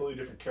are completely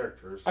different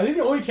characters. I think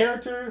the only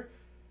character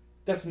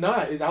that's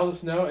not is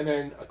Aldous Snow, and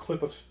then a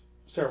clip of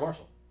Sarah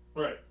Marshall.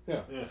 Right.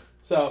 Yeah. Yeah.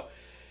 So,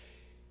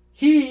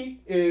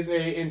 he is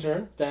a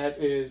intern that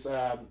is...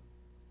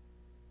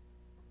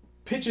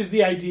 pitches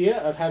the idea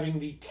of having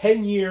the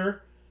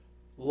 10-year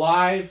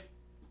live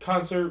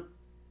concert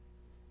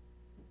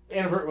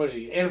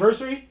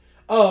anniversary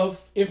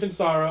of Infant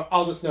Sorrow,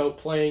 Aldous Snow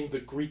playing the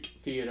Greek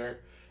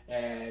theater.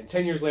 And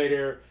 10 years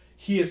later,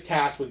 he is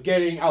tasked with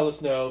getting Aldous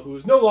Snow, who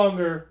is no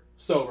longer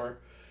sober,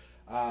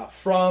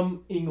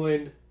 from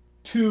England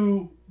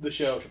to the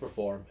show to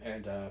perform,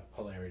 and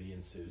hilarity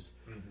ensues.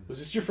 Mm-hmm. Was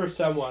this your first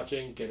time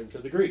watching Get Him to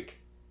the Greek?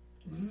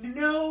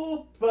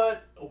 No,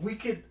 but we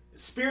could...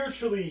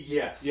 Spiritually,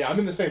 yes. Yeah, I'm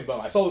in the same boat.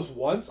 I saw this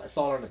once. I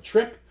saw it on a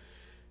trip.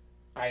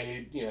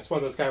 It's one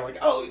of those kind of like,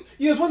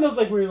 it's one of those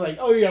like where you're like,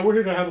 oh yeah, we're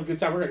here to have a good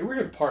time. We're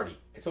here to party.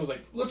 And someone's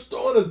like, let's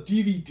throw on a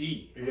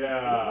DVD.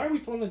 Yeah. Why are we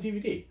throwing on a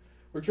DVD?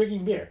 We're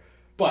drinking beer.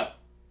 But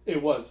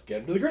it was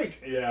Get Him to the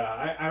Greek.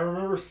 Yeah, I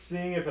remember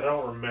seeing it, but I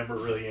don't remember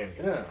really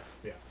anything.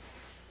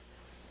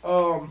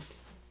 Yeah.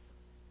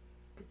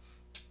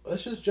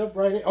 Let's just jump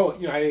right in. Oh,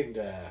 I didn't.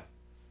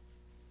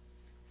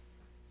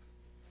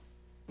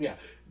 Yeah.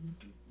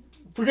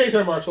 Forgetting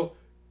Sarah Marshall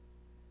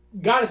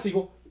got a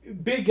sequel.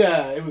 Big.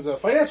 It was a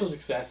financial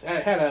success. It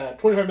had a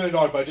 $25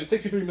 million budget,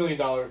 $63 million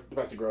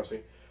domestic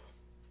grossing.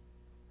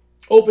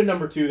 Open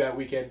number 2 that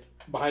weekend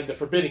behind The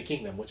Forbidden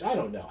Kingdom, which I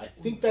don't know. I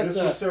think that's...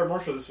 This was Sarah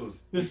Marshall. This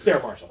is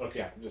Sarah Marshall. Okay.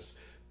 Yeah, just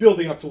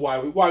building up to why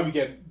we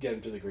get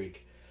him to the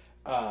Greek.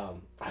 I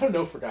don't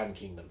know Forgotten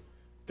Kingdom.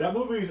 That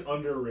movie is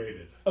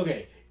underrated.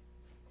 Okay.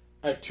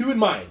 I have 2 in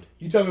mind.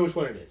 You tell me which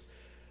one it is.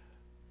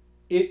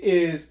 It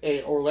is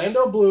a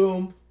Orlando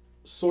Bloom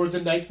Swords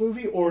and Knights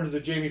movie, or is it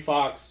a Jamie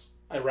Foxx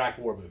Iraq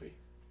War movie?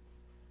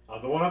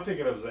 The one I'm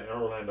thinking of is the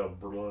Orlando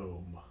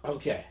Bloom.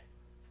 Okay.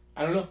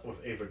 I don't know. With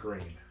Ava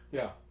Green.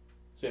 Yeah.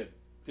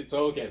 It's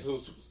okay. So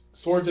it's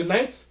Swords and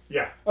Knights?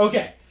 Yeah.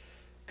 Okay.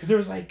 Because there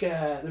was like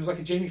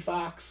a Jamie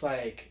Foxx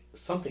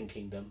something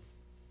kingdom.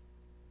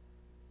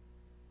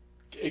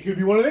 It could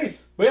be one of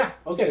these. But yeah,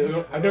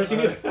 okay. I've never seen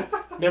either.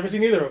 Never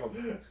seen either of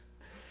them.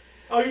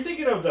 Oh, you're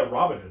thinking of the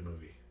Robin Hood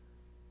movie?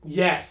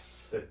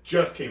 Yes. That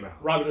just came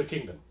out. Robin Hood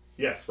Kingdom.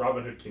 Yes,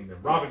 Robin Hood Kingdom.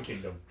 Robin Yes.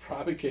 Kingdom.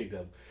 Robin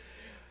Kingdom.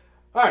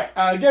 All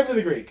right, Get Him to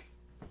the Greek.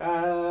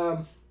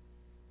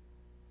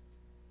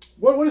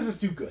 What does this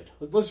do good?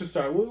 Let's just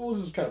start. We'll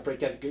just kind of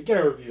get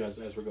our review as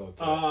we're going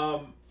through. I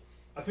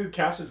think the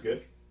cast is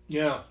good.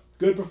 Yeah,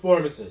 good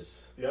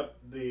performances. Yep.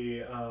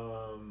 The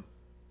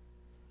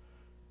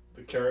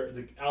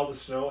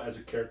Aldous Snow as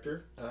a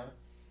character.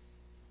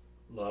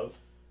 Love.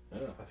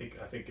 Yeah. I think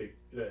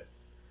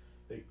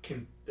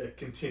a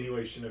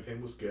continuation of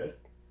him was good.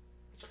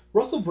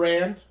 Russell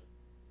Brand,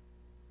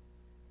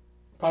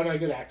 probably not a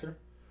good actor.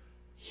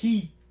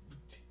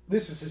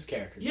 This is his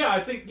character. Yeah, I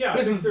think. Yeah,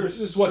 this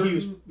is what he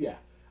was. Yeah,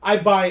 I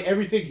buy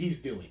everything he's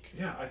doing.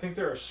 Yeah, I think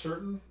there are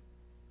certain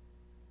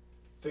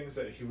things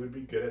that he would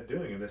be good at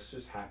doing, and this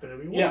just happened to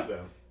be one of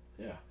them.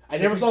 Yeah, I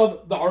never saw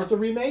the Arthur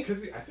remake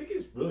because I think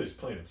he's really just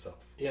playing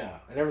himself. Yeah,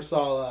 I never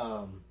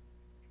saw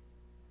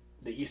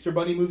the Easter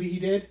Bunny movie he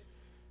did.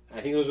 I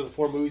think those are the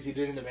 4 movies he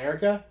did in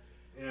America.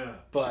 Yeah,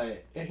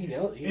 but he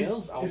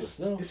nails all the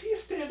snow. Is he a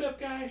stand-up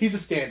guy? He's a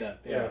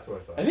stand-up. Yeah, that's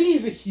what I thought. I think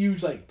he's a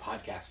huge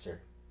podcaster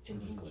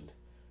in England,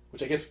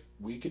 which I guess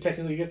we could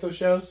technically get those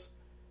shows,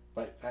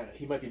 but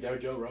he might be their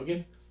Joe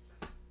Rogan.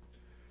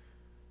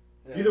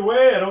 Yeah. Either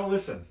way, I don't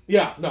listen.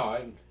 Yeah,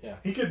 no, yeah.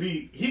 He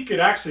could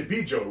actually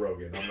be Joe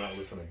Rogan. I'm not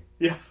listening.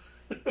 Yeah.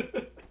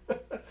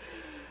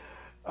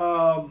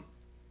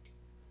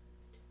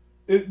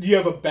 Do you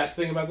have a best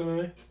thing about the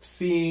movie?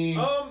 Scene,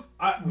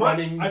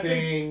 running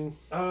thing.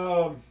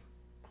 I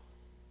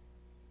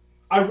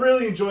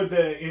really enjoyed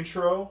the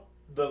intro,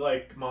 the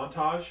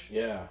montage.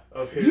 Yeah,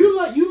 of his.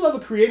 You love a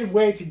creative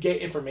way to get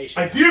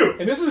information. I do,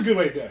 and this is a good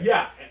way to do it.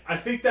 Yeah, I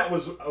think that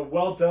was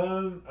well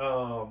done.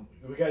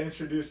 We got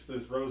introduced to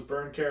this Rose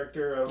Byrne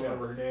character. I don't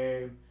remember her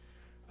name.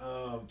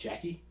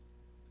 Jackie.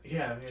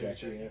 Yeah,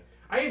 Jackie. Yeah.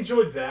 I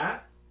enjoyed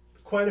that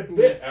quite a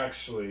bit,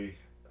 actually.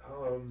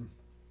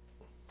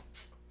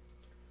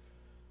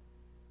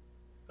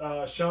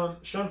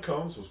 Sean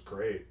Combs was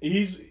great.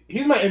 He's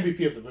my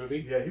MVP of the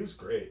movie. Yeah, he was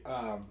great.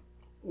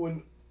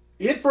 When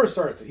it first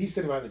starts, he's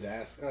sitting behind the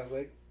desk, and I was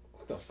like,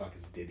 "What the fuck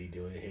is Diddy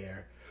doing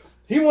here?"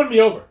 He won me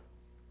over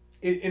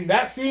in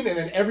that scene, and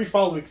then every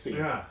following scene.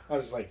 Yeah, I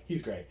was just like,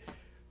 "He's great."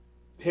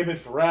 Him and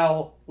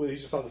Pharrell when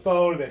he's just on the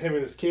phone, and then him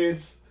and his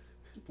kids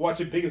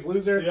watching Biggest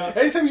Loser. Yeah.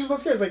 Anytime he was on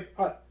screen, I was like,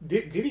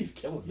 Diddy's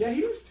killing this.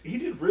 Yeah, he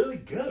did really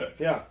good.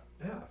 Yeah.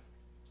 Yeah.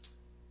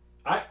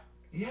 All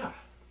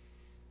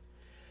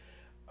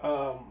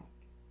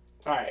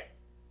right.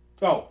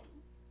 Oh.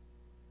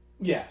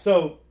 Yeah,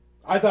 so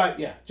I thought,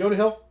 Jonah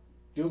Hill,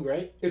 doing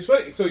great. It's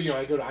funny. So,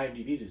 I go to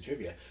IMDb to the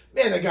trivia.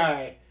 Man, that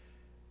guy,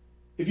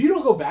 if you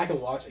don't go back and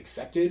watch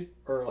Accepted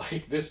or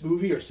this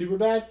movie or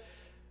Superbad,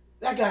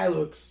 that guy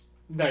looks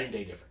night and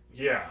day different.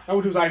 Yeah. I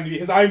went to his IMDb.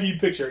 His IMDb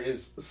picture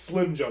is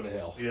slim Jonah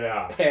Hill.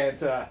 Yeah. And,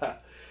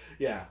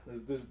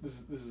 this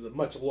is a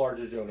much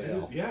larger Jonah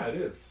Hill. Yeah, it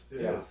is.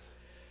 It is.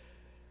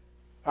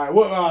 All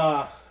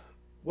right,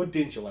 what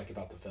didn't you like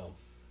about the film?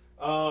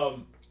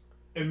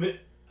 And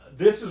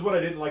this is what I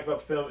didn't like about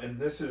the film, and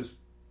this is...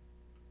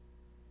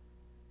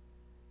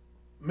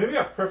 Maybe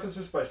I'll preface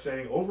this by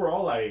saying,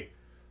 overall, I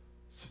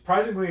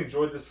surprisingly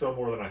enjoyed this film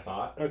more than I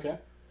thought. Okay.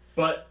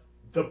 But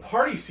the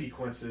party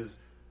sequences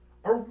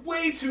are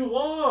way too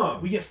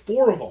long. We get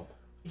 4 of them.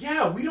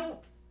 Yeah, we don't...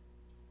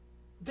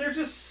 They're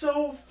just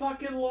so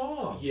fucking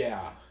long.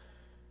 Yeah.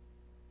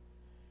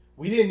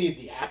 We didn't need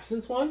the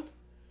absence one.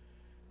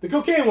 The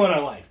cocaine one I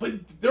liked,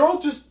 but they're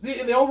all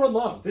they all run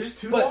long. They're just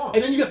too long.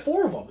 And then you get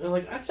 4 of them.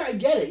 And I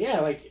get it.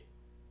 Yeah,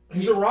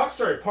 he's a rock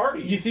star at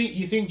parties. You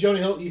think Jonah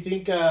Hill? You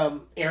think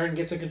Aaron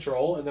gets in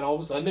control, and then all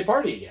of a sudden they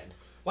party again?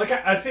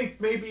 I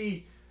think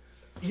maybe,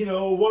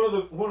 one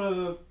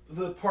of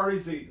the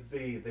parties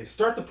they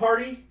start the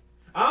party.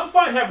 I'm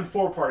fine having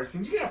 4 party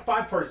scenes. You can have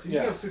 5 party scenes. You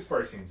can have 6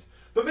 party scenes,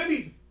 but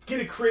maybe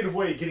get a creative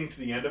way of getting to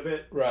the end of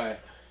it. Right.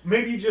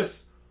 Maybe you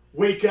just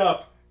wake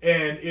up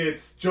and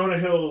it's Jonah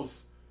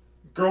Hill's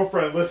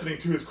girlfriend listening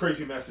to his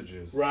crazy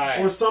messages, right,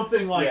 or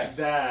something like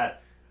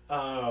that.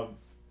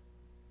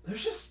 They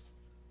just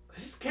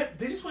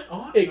went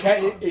on. It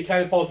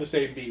kind of followed the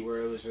same beat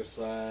where it was just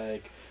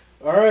like,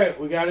 all right,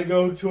 we got to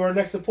go to our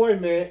next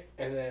appointment,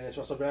 and then it's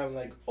Russell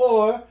Brand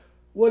or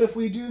what if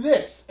we do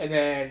this, and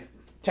then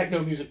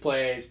techno music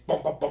plays,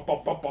 bum bum bum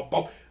bum bum bum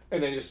bum,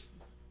 and then just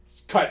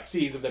cut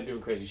scenes of them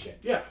doing crazy shit.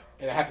 Yeah,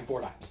 and it happened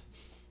 4 times.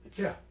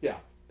 Yeah.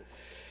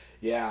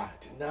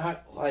 Did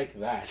not like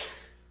that.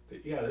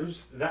 Yeah,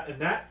 there's that,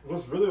 and that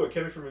was really what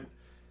kept me from it.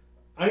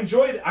 I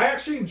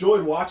actually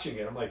enjoyed watching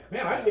it. I'm like,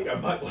 man, I think I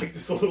might like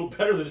this a little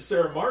better than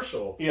Sarah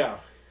Marshall. Yeah.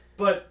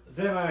 But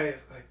then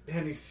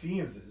these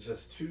scenes are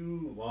just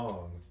too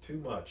long. It's too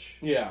much.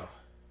 Yeah.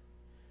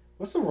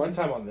 What's the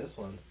runtime on this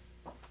one?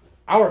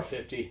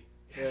 1:50.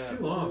 Yeah, it's too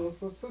long.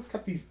 Let's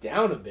cut these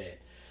down a bit.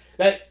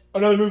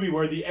 Another movie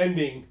where the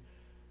ending,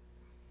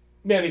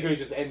 man, they could have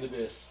just ended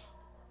this.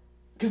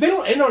 Because they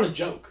don't end on a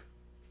joke.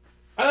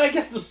 I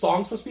guess the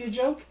song's supposed to be a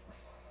joke.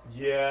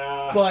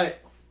 Yeah.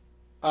 But,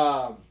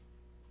 my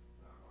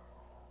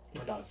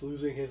dog's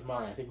losing his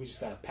mind. I think we just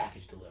got a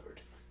package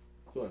delivered.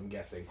 That's what I'm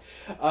guessing.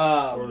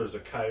 Or there's a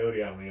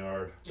coyote out in the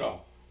yard.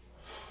 Oh.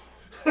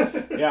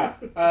 Yeah.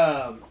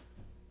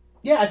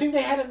 I think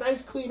they had a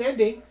nice, clean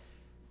ending.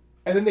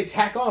 And then they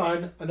tack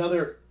on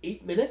another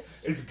 8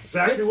 minutes. It's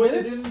exactly what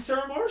they did in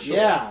Sarah Marshall.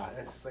 Yeah.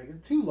 It's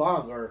just too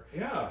long. Or,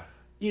 yeah.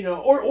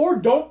 Or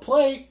don't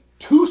play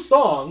 2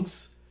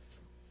 songs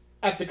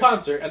at the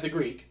concert, at the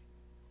Greek,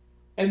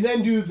 and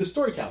then do the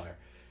storyteller.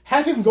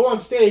 have him go on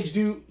stage,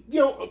 do,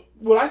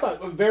 what I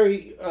thought a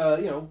very,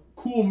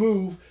 cool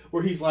move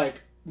where he's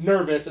like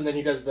nervous and then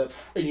he does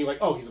and you're like,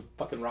 oh, he's a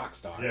fucking rock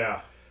star.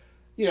 Yeah.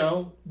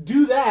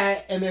 Do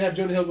that and then have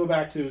Jonah Hill go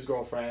back to his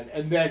girlfriend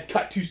and then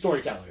cut 2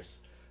 storytellers.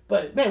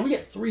 But man, we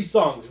get 3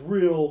 songs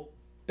real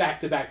back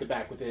to back to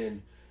back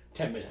within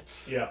 10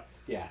 minutes. Yeah.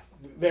 Yeah.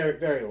 Very,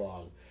 very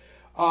long.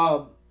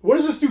 What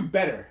does this do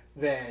better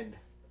than...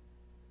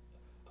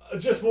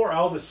 Just more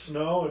Aldous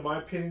Snow, in my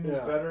opinion, is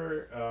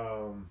better.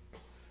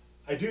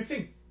 I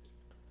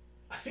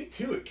think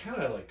too, it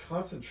kind of like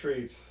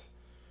concentrates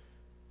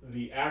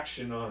the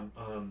action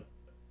on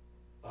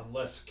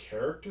less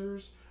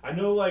characters. I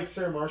know like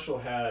Sarah Marshall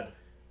had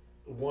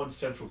one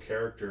central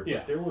character,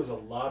 but there was a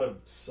lot of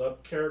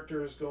sub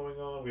characters going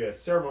on. We had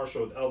Sarah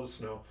Marshall with Aldous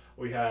Snow.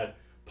 We had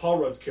Paul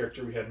Rudd's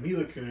character. We had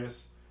Mila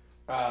Kunis,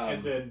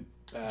 and then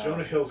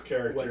Jonah Hill's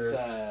character. What's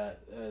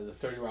the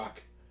 30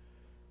 Rock?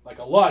 Like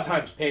a lot of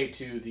times paid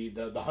to the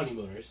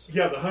honeymooners.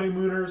 Yeah, the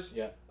honeymooners.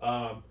 Yeah.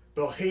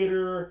 Bill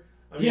Hader.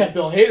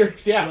 Bill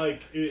Hader. Yeah.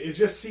 Like it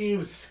just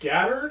seems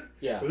scattered.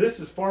 Yeah. But this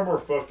is far more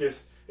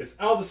focused. It's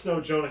Aldous Snow,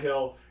 Jonah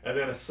Hill, and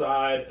then a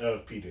side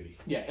of P. Diddy.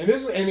 Yeah, and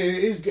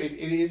it is good.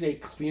 It is a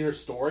cleaner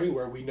story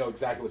where we know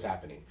exactly what's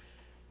happening.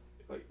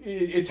 Like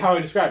it's how I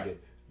described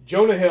it.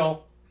 Jonah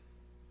Hill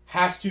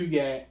has to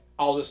get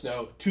Aldous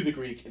Snow to the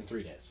Greek in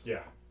 3 days.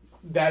 Yeah.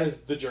 That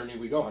is the journey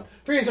we go on.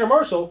 Freaking Sarah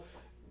Marshall,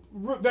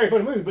 very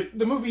funny movie, but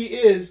the movie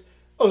is,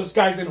 this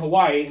guy's in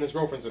Hawaii and his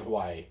girlfriend's in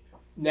Hawaii.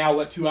 Now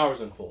let 2 hours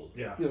unfold.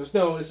 Yeah. It's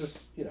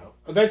just,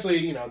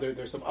 eventually,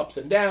 there's some ups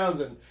and downs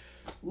and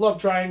love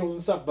triangles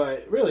and stuff,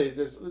 but really,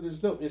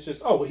 there's no, it's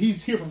just,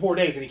 he's here for 4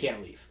 days and he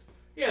can't leave.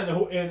 Yeah,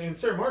 and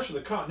Sarah Marshall,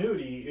 the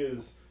continuity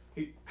is,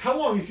 how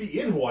long is he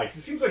in Hawaii? 'Cause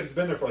it seems like he's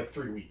been there for like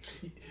 3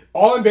 weeks.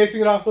 All I'm basing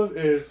it off of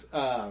is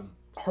Mila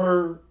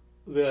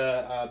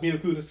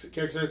Kunis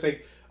character saying,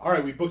 all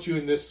right, we booked you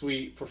in this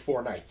suite for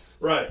 4 nights.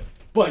 Right.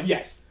 But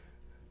yes,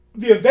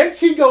 the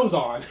events he goes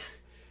on,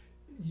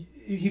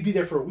 he'd be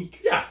there for a week.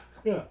 Yeah.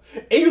 Yeah.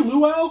 A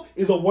luau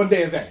is a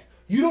 1-day event.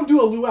 You don't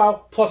do a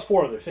luau plus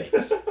 4 other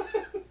things.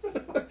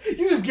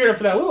 You just geared up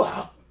for that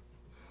luau.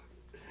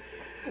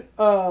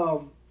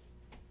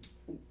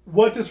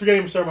 What does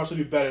Forgetting Sarah Marshall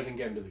do better than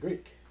Getting to the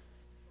Greek?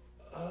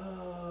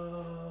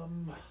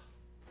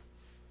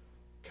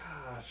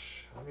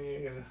 Gosh, I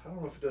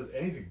don't know if it does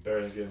anything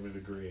better than Getting to the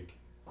Greek.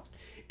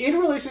 In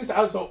relation to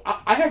Aldous, so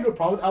I have no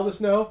problem with Aldous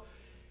Snow.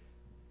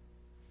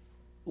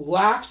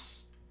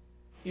 Laughs,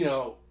 if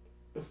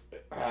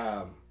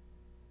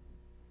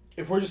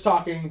we're just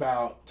talking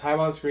about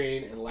time on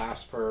screen and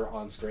laughs per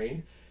on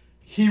screen,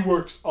 he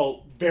works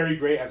very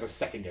great as a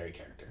secondary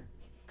character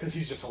because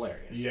he's just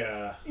hilarious.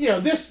 Yeah. He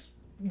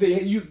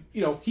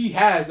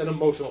has an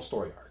emotional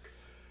story arc,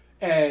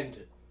 and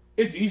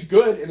he's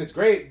good and it's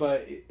great,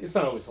 but it's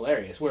not always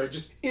hilarious. Where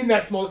just in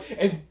that small,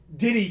 and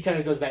Diddy kind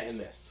of does that in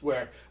this,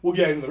 where we'll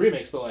get into the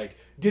remakes, but like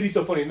Diddy's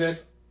so funny in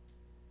this.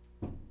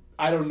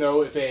 I don't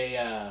know if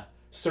a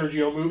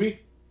Sergio movie.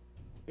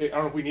 I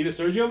don't know if we need a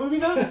Sergio movie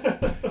though,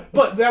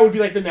 but that would be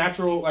like the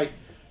natural. Like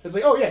it's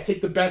like, oh yeah,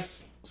 take the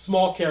best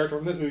small character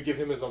from this movie, give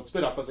him his own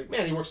spin off. I was like,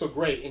 man, he works so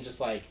great in just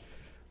like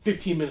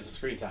 15 minutes of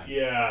screen time.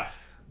 Yeah,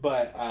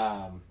 but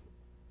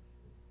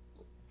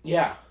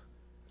yeah,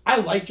 I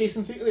like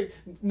Jason Segel.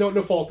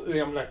 No fault.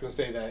 I'm not going to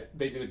say that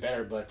they did it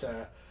better, but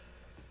I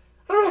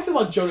don't know how I feel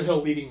about Jonah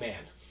Hill leading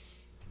man.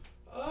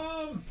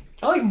 I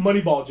like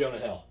Moneyball Jonah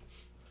Hill.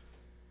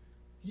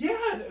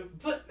 Yeah,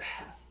 but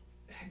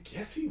I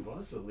guess he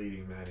was the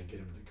leading man in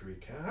Getting to the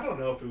Greek. I don't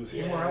know if it was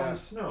him or Aldous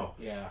Snow.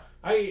 Yeah.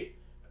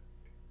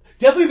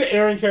 Definitely the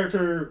Aaron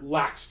character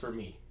lacks for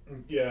me.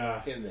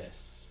 Yeah. In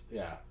this.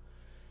 Yeah.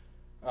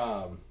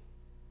 I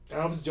don't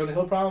know if it's a Jonah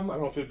Hill problem. I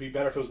don't know if it would be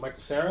better if it was Michael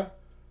Cera.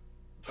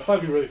 That'd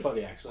probably be really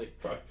funny, actually.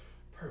 Probably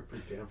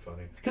pretty damn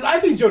funny. Because I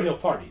think Jonah Hill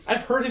parties.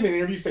 I've heard him in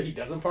interviews say he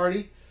doesn't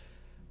party.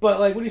 But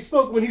like when he's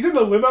in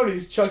the limo and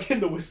he's chugging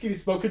the whiskey and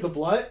he's smoking the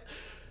blunt,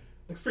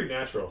 looks pretty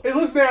natural. It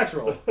looks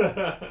natural.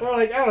 We're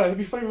like, I don't know, it'd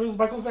be funny if it was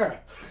Michael Cera.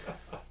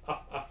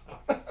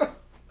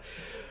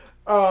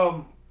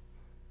 I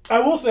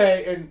will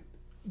say, and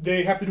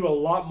they have to do a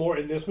lot more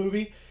in this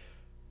movie,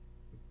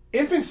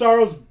 Infant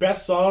Sorrow's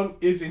best song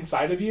is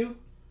Inside of You,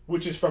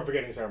 which is from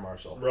Forgetting Sarah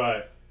Marshall.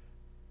 Right.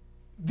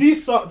 The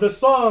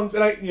songs,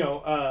 and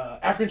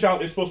African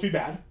Child is supposed to be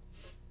bad.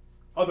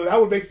 Although that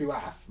one makes me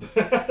laugh.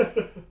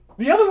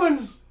 The other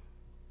ones,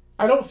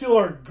 I don't feel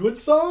are good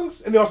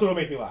songs, and they also don't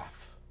make me laugh.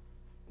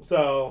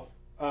 So,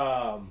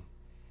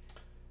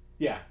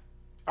 yeah.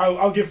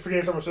 I'll give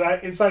Forgetting Sarah Marshall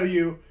that. Inside of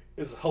You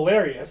is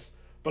hilarious,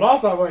 but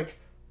also I'm like,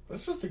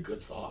 that's just a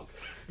good song.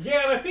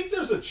 Yeah, and I think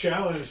there's a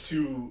challenge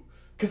to...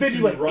 Because they do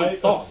like write 8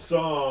 songs. A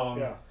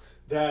song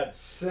that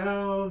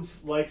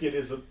sounds like it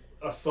is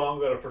a song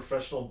that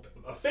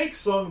a fake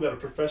song that a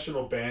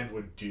professional band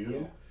would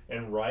do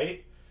and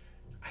write.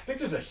 I think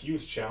there's a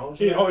huge challenge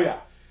there. Oh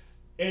yeah.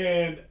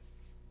 And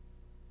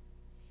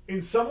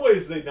in some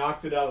ways they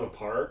knocked it out of the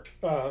park,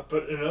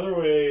 but in other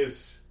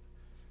ways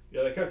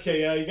you're like,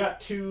 okay, yeah, you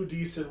got 2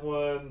 decent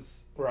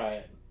ones.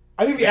 Right.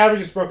 I think the average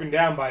is broken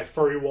down by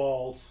furry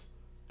walls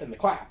and the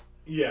clap.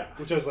 Yeah.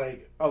 Which I was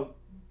like, oh,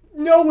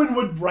 no one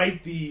would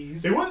write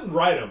these. They wouldn't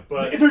write them,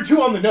 but... They're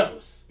too on the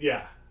nose.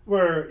 Yeah.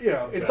 Where,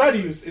 inside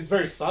of you, it's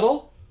very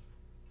subtle.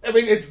 I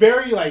mean, it's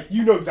very, like,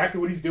 you know exactly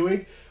what he's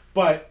doing,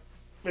 but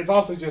it's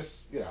also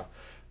just,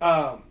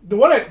 my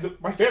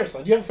favorite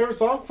song. Do you have a favorite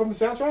song from the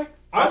soundtrack?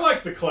 I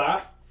like the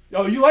clap.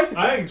 Oh, you like the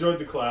clap? I enjoyed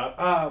the clap.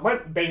 My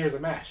Bangers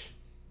and Mash.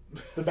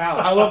 The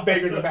ballad. I love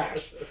Bangers and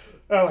Mash.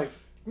 And I'm like,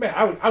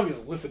 man, I would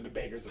just listen to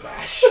Bangers and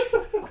Mash.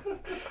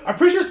 I'm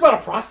pretty sure it's about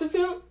a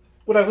prostitute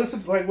when I listen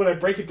to, like, when I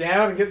break it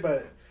down and get,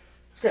 but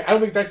it's great. I don't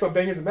think it's actually about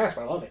Bangers and Mash,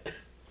 but I love it.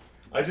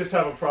 I just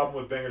have a problem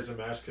with Bangers and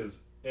Mash because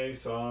any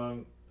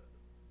song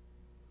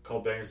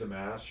called Bangers and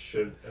Mash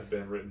should have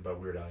been written by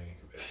Weird Al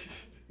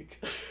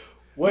Yankovic.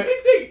 What?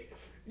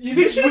 You think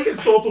they should have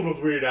consulted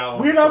with Weird Al?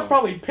 Weird Al's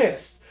probably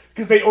pissed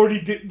because they already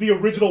did, the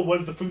original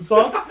was the food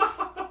song.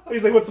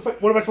 He's like, what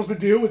am I supposed to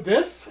do with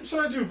this? I'm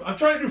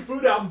trying to do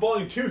Food Album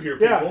Volume 2 here,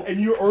 people. Yeah, and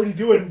you're already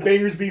doing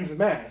Bangers, Beans, and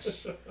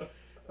Mash.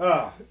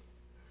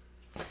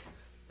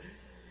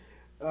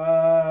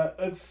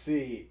 Let's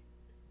see.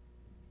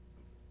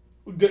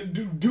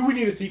 Do we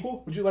need a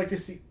sequel? Would you like to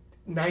see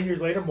 9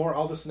 years later more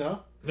All the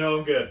Snow? No,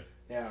 I'm good.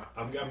 Yeah,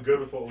 I'm good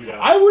with what we got.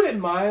 I wouldn't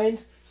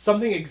mind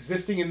something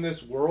existing in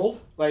this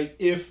world, like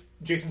if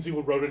Jason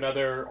Segel wrote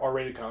another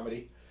R-rated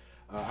comedy.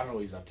 I don't know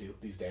what he's up to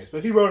these days, but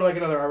if he wrote like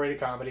another R-rated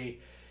comedy,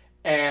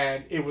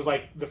 and it was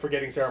like the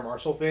Forgetting Sarah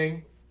Marshall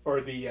thing,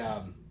 or the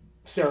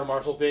Sarah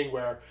Marshall thing,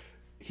 where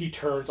he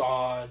turns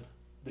on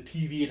the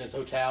TV in his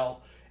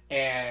hotel,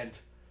 and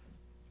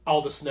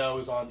All the Snow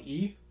is on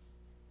E.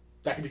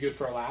 That could be good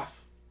for a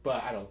laugh,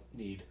 but I don't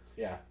need.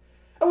 Yeah,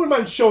 I wouldn't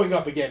mind showing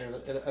up again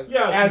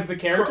as the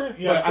character.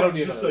 But I don't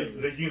need just like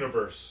the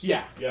universe.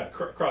 Yeah,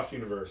 cross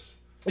universe.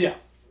 Yeah,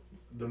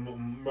 the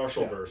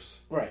Marshallverse.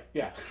 Right.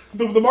 Yeah,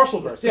 the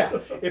Marshallverse. Yeah,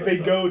 if they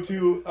go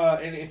to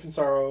an Infant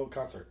Sorrow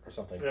concert or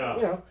something.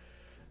 Yeah,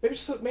 maybe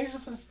just a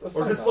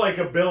or just like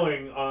a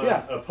billing on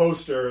a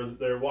poster.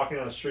 They're walking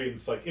down the street and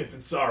it's like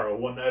Infant Sorrow,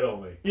 one night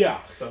only. Yeah,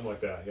 something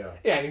like that. Yeah.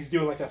 Yeah, and he's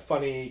doing like a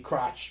funny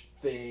crotch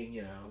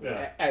thing,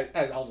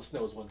 as All the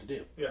Snow is one to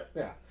do. Yeah.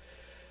 Yeah.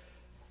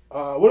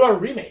 What about a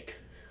remake?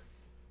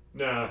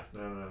 No.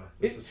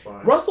 This is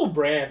fine. Russell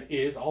Brand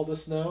is All the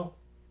Snow.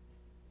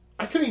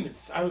 I couldn't even.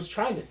 I was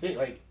trying to think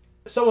like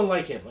someone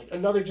like him, like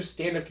another just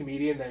stand-up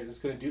comedian that is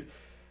going to do.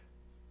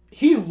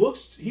 He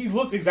looks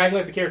exactly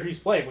like the character he's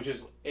playing, which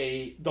is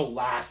the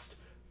last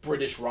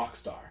British rock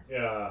star.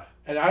 Yeah.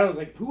 And I was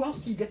like, who else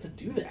do you get to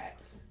do that?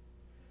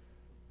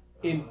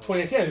 In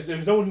 2010,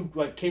 there's no one who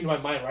like came to my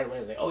mind right away. I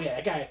was like, oh yeah,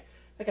 that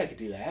guy could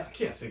do that. I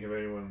can't think of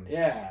anyone.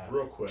 Yeah.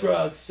 Real quick.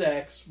 Drugs,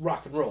 sex,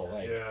 rock and roll.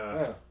 Like,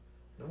 no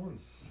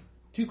one's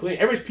too clean.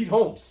 Everybody's Pete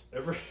Holmes.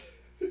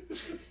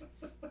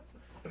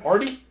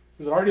 Artie?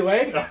 Is it Artie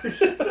Lang? I'm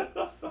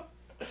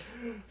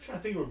trying to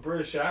think of a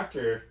British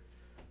actor.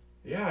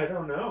 Yeah, I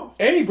don't know.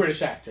 Any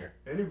British actor.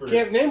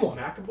 Can't name one.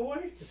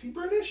 McAvoy? Is he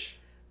British?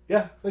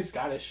 Yeah, he's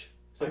Scottish.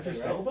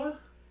 Idris Elba?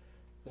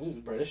 He's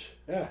British.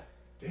 Yeah.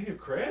 Daniel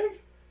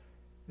Craig?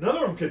 None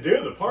of them could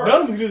do the part.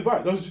 None of them could do the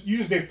part. You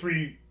just named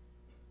 3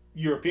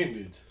 European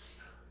dudes.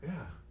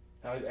 Yeah.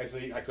 I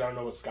don't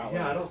know what Scotland.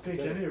 Yeah, I don't think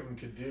any of them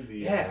could do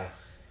the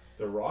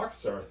rock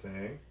star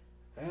thing.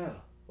 Yeah.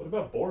 What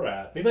about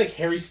Borat? Maybe like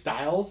Harry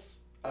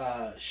Styles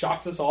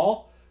shocks us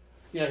all.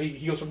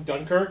 He goes from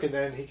Dunkirk and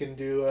then he can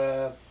do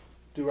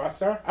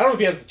Rockstar. I don't know if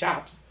he has the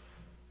chops.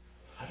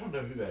 I don't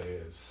know who that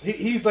is.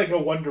 He's like a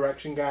One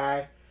Direction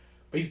guy,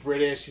 but he's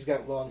British. He's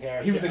got long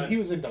hair. He was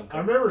in Dunkirk. I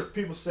remember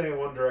people saying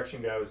One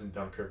Direction guy was in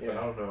Dunkirk, but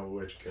I don't know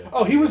which kid.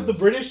 Oh, he was the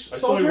British soldier? I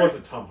saw he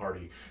wasn't Tom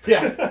Hardy.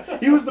 Yeah.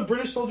 He was the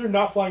British soldier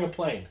not flying a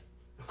plane.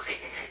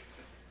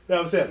 That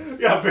was him.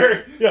 Yeah,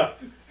 very. Yeah.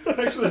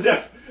 Thanks for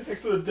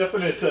the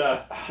definite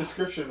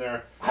description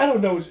there. I don't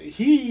know.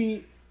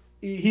 He's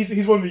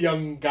one of the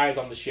young guys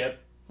on the ship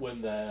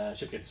when the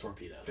ship gets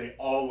torpedoed. They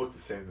all look the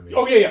same to me.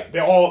 Oh yeah.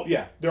 They're all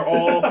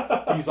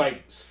these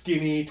like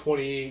skinny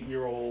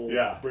 20-year-old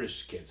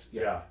British kids.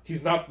 Yeah.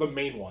 He's not the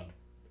main one,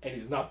 and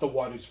he's not the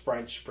one who's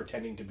French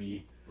pretending to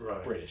be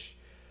British.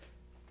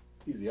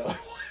 He's the other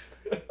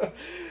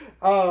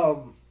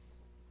one.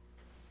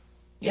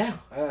 Yeah.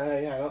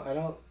 I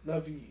don't know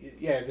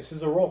if this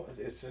is a role.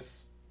 It's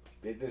just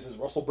this is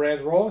Russell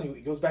Brand's role.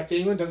 He goes back to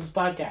England, does his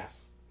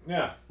podcast.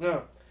 Yeah.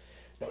 No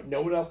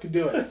one else could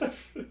do it.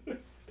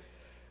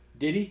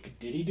 Did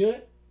he do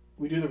it?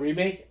 We do the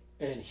remake,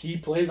 and he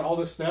plays All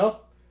the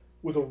Snow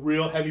with a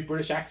real heavy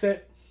British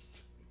accent.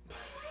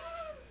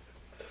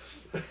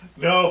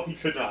 No, he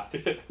could not.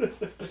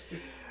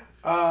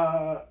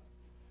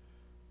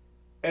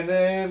 And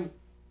then,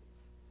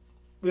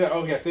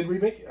 I said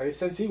remake. I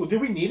said sequel.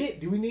 Did we need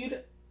it? Do we need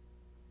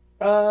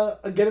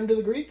a Get Him to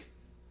the Greek?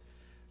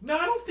 No,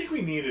 I don't think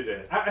we needed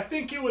it. I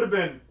think it would have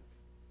been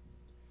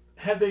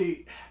had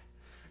they.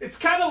 It's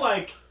kind of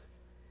like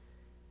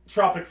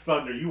Tropic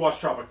Thunder. You watch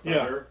Tropic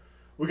Thunder. Yeah.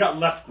 We got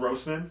Les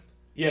Grossman,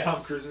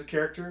 Tom Cruise's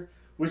character,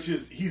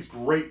 he's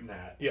great in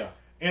that. Yeah.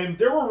 And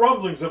there were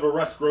rumblings of a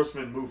Les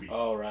Grossman movie.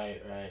 Oh,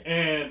 right.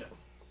 And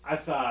I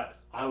thought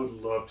I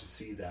would love to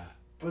see that.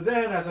 But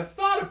then as I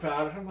thought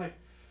about it, I'm like,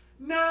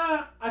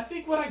 nah, I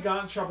think what I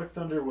got in Tropic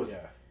Thunder was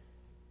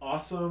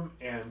awesome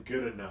and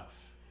good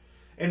enough.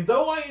 And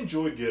though I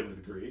enjoyed Get Him to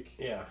the Greek,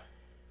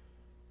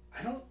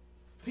 I don't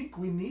think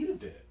we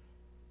needed it.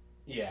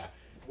 Yeah.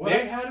 What I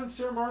had in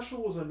Sarah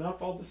Marshall was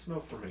enough all the snow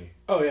for me.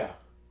 Oh, yeah.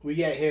 We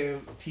get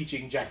him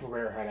teaching Jack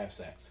McBrayer how to have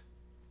sex.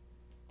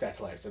 That's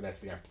hilarious, and that's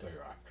the guy from 30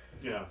 Rock.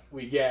 Yeah.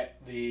 We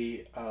get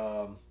the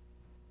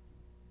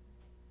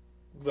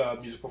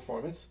music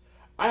performance.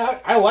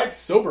 I like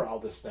sober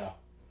Aldous Snow.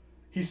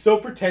 He's so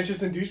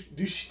pretentious and douche.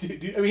 I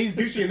mean, he's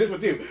douchey in this one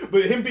too.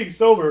 But him being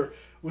sober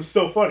was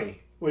so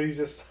funny when he's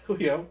just, hey,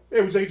 would you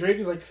like a drink?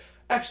 He's like,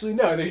 actually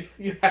no. And then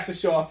he has to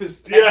show off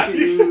his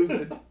tattoos.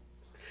 And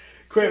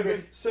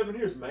 7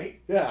 years,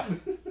 mate. Yeah.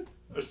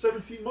 Or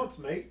 17 months,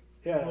 mate.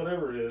 Yeah.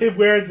 Whatever it is. Him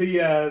wearing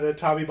the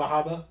Tommy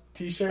Bahama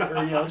t-shirt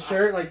or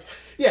shirt. Like,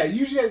 yeah,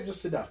 usually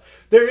just enough.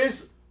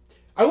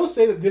 I will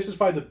say that this is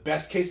probably the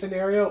best case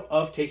scenario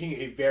of taking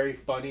a very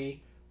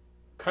funny,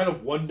 kind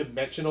of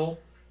one-dimensional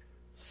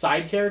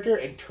side character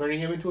and turning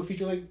him into a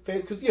feature-length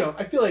film. Because,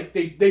 I feel like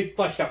they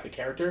fleshed out the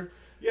character.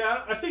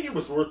 Yeah, I think it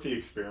was worth the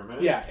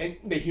experiment. Yeah, and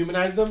they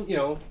humanized them,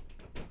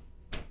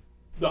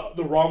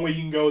 The wrong way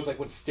you can go is like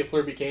when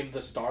Stifler became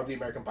the star of the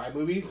American Pie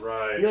movies.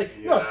 Right. You're like,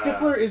 no,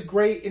 Stifler is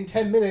great in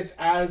 10 minutes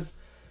as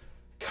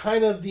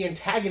kind of the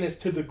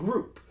antagonist to the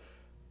group.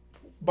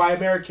 By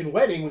American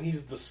Wedding, when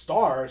he's the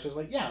star, it's just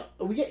like,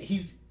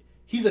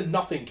 he's a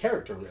nothing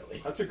character, really.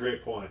 That's a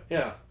great point.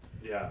 Yeah.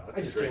 Yeah, I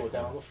just came with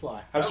that on the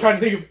fly. I was trying to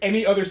think of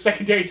any other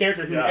secondary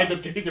character who would end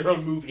up getting their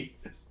own movie.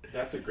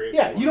 That's a great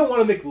point. You don't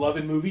want to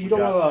McLovin movie. You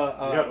don't want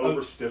over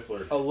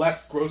Stifler. A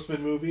Les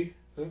Grossman movie.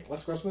 Is it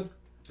Les Grossman?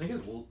 I think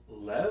it's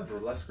Lev or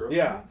Les Grossman.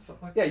 Yeah.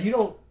 Something like that. Yeah, you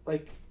don't,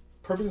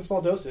 perfect in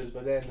small doses,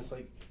 but then it's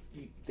like,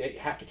 they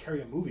have to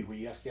carry a movie where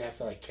you have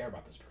to care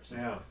about this person.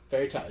 Yeah.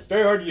 Very tough. It's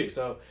very hard to do.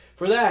 So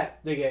for that,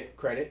 they get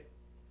credit.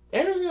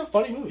 And it was a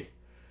funny movie.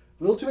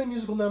 A little too many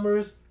musical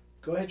numbers.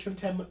 Go ahead, trim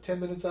 10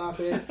 minutes off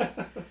it.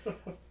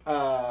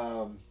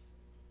 Or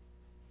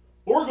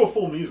go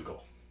full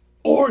musical.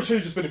 Or it should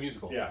have just been a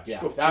musical. Yeah,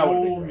 just go that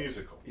full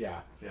musical.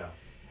 Yeah. Yeah.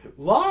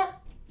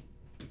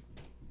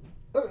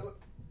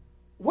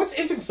 What's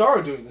Infant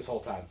Sorrow doing this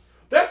whole time?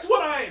 That's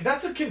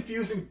a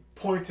confusing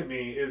point to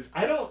me, is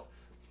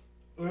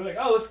we're like,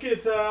 let's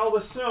get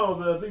Aldous Snow,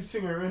 the lead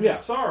singer of Infant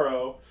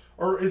Sorrow.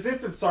 Or is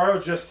Infant Sorrow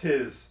just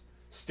his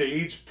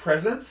stage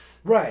presence?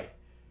 Right.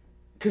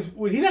 Because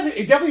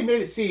it definitely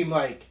made it seem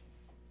like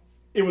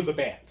it was a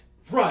band.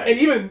 Right. And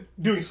even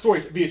doing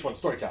VH1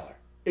 Storyteller,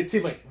 it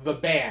seemed like the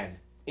band,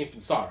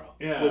 Infant Sorrow,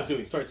 was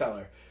doing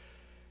Storyteller.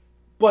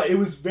 But it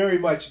was very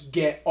much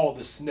get all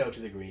the snow to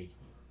the Greek.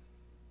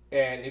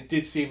 And it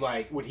did seem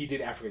like when he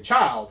did African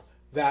Child,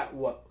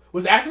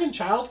 was African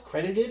Child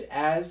credited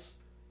as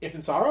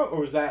Infant Sorrow, or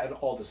was that an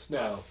All the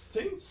Snow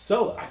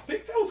solo? I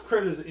think that was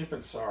credited as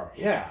Infant Sorrow.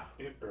 Yeah.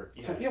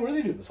 So, what are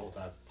they doing this whole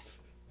time?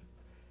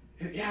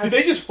 Yeah, did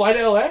they just fly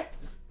to LA?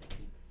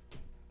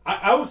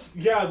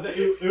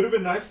 It would have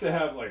been nice to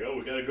have we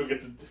gotta go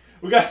get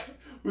we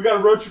got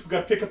a road trip. We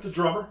gotta pick up the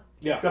drummer.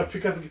 Yeah, gotta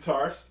pick up the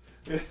guitars.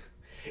 That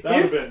would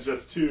have been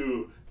just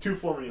too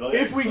formulaic.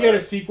 If we get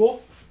a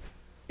sequel,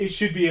 it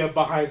should be a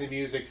behind the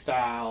music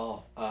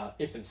style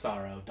Infant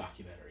Sorrow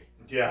documentary.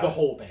 Yeah, the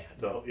whole band.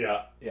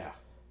 Yeah.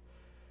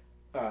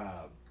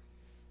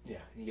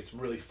 You get some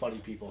really funny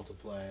people to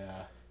play.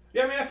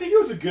 Yeah, I mean, I think it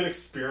was a good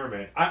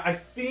experiment. I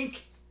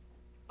think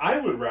I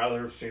would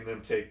rather have seen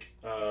them take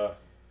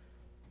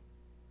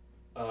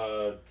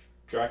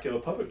Dracula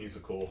puppet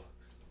musical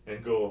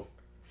and go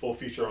full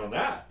feature on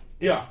that.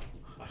 Yeah.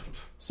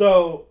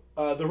 So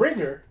The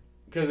Ringer,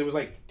 because it was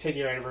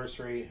 10-year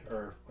anniversary,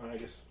 or I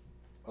guess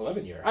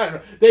 11 year. I don't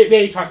know.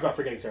 They talked about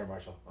Forgetting Sarah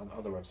Marshall on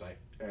their website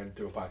and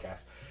through a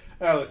podcast.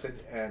 And I listened,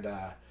 and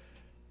I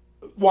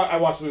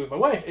watched the movie with my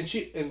wife, and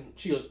she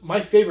goes, my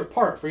favorite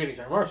part of Forgetting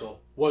Sarah Marshall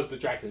was the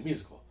Dracula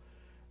musical.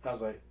 And I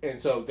was like,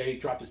 and so they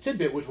dropped this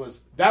tidbit, which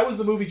was that was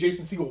the movie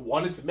Jason Segel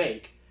wanted to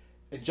make,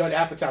 and Judd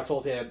Apatow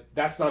told him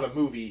that's not a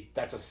movie,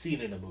 that's a scene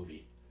in a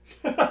movie.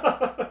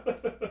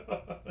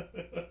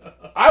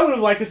 I would have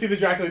liked to see the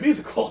Dracula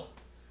musical.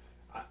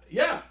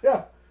 Yeah.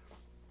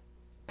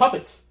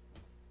 Puppets.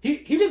 He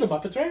did the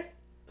Muppets, right?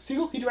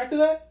 Segel, he directed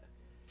that.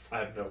 I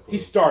have no clue. He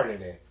starred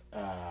in it.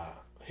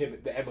 Him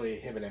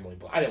and Emily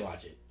Blunt. I didn't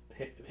watch it.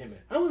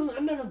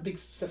 I'm not a big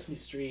Sesame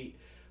Street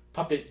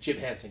puppet Jim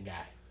Henson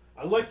guy.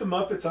 I like the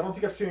Muppets. I don't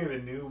think I've seen any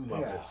of the new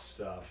Muppet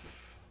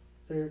stuff.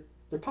 They're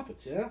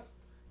puppets, yeah.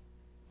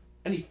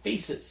 I need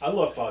faces. I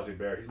love Fozzie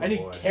Bear. He's my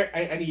boy.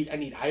 I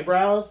need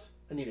eyebrows.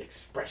 I need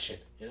expression.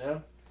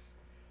 Daniel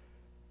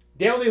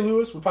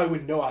Day-Lewis would probably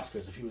win no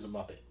Oscars if he was a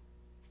Muppet.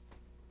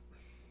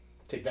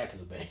 Take that to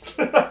the bank.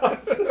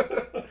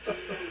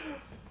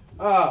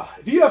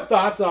 If you have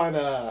thoughts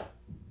on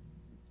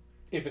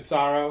Infant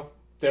Sorrow,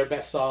 their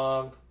best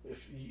song,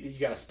 if you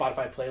got a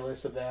Spotify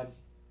playlist of them,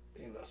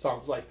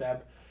 songs like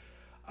them,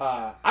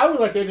 I would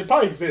like to. It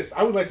probably exists.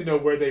 I would like to know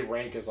where they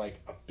rank as a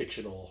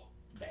fictional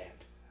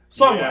band,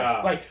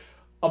 song-wise,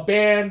 a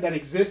band that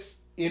exists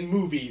in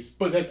movies,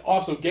 but then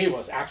also gave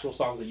us actual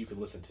songs that you could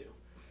listen to.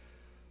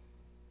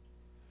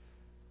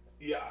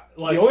 Yeah,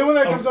 like the only one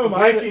that comes to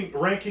mind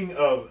ranking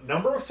of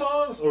number of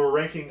songs or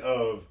ranking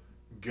of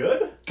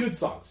good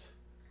songs.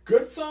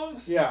 Good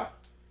songs? Yeah.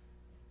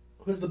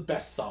 Who's the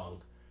best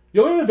song?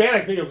 The only other band I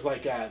can think of is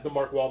like the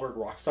Mark Wahlberg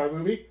Rockstar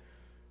movie.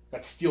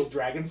 That Steel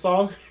Dragon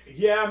song.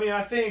 Yeah, I mean,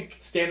 I think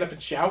Stand Up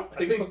and Shout.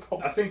 I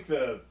think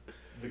the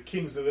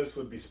kings of this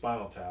would be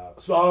Spinal Tap.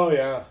 Oh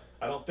yeah.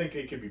 I don't think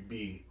it could be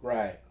beat.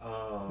 Right.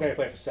 Now you're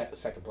playing for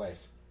second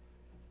place.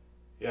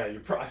 Yeah,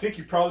 I think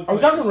you probably. Are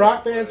we talking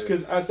rock bands?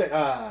 Because I said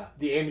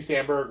the Andy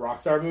Samberg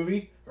Rockstar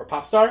movie or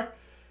Popstar.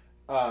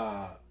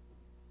 I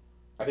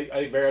think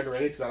very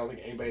underrated because I don't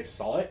think anybody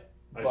saw it.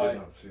 I did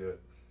not see it.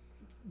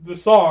 The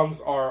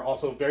songs are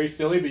also very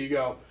silly, but you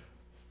go,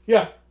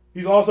 yeah,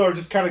 these also are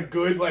just kind of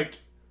good, like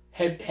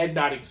head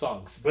nodding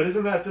songs. But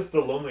isn't that just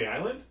the Lonely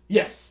Island?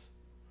 Yes,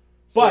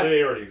 so but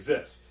they already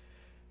exist.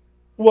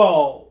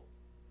 Well,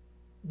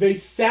 they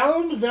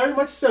sound very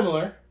much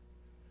similar.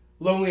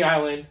 Lonely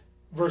Island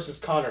versus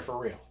Connor for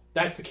Real.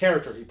 That's the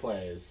character he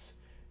plays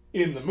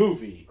in the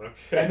movie.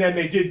 Okay. And then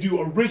they did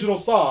do original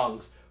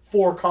songs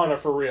for Connor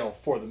for Real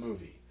for the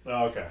movie.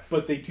 Oh, okay.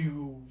 But they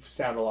do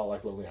sound a lot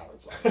like Lonely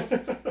Island songs.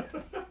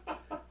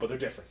 But they're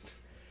different.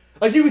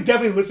 Like, you could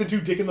definitely listen to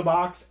Dick in the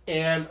Box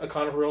and a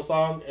Connor for Real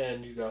song,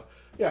 and you go,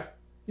 yeah,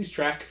 he's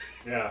track.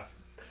 Yeah.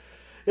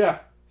 Yeah.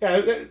 Yeah,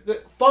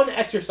 the fun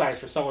exercise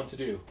for someone to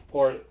do.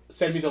 Or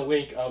send me the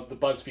link of the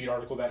BuzzFeed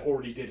article that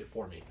already did it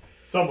for me.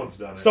 Someone's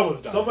done it.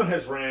 Someone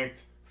has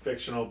ranked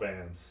fictional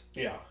bands.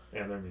 Yeah.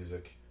 And their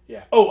music.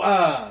 Yeah.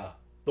 Oh,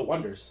 The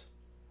Wonders.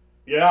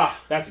 Yeah.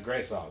 That's a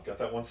great song. Got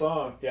that one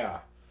song. Yeah.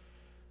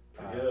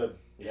 Pretty good.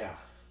 Yeah.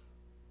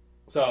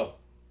 So,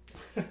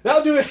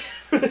 that'll do it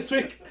for this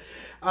week.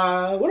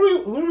 What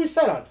do we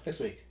set on next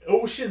week?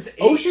 Ocean's 8.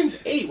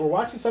 Ocean's 8. We're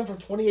watching some from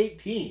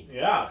 2018.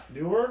 Yeah.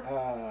 Newer?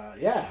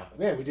 Yeah.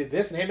 Man, we did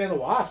this and Ant-Man and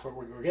the Wasp.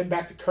 We're getting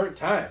back to current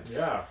times.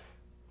 Yeah.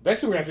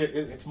 Eventually,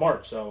 it's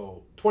March,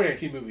 so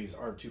 2019 movies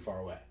aren't too far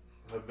away.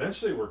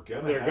 Eventually,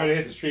 they're going to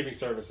hit the streaming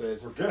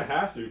services. We're going to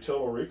have to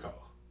Total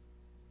Recall.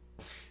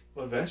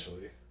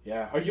 Eventually.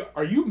 Yeah.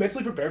 Are you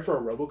mentally prepared for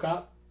a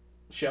RoboCop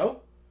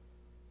show?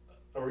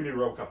 Are we going to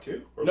do RoboCop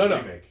 2? Or No.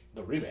 remake?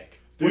 The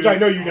remake. Dude, which I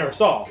know you never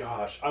saw.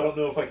 Gosh, I don't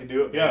know if I can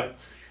do it, man. Yeah.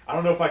 I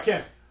don't know if I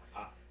can.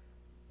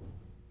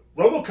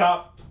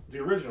 RoboCop, the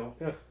original,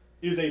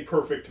 is a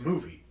perfect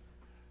movie.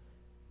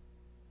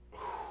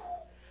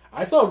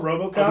 I saw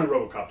RoboCop. I'll do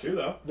RoboCop 2,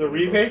 though. The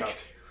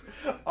remake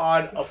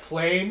on a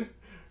plane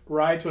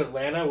ride to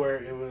Atlanta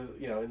where it was,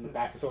 in the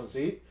back of someone's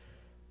seat.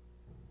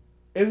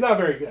 It's not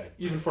very good,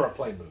 even for a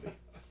plane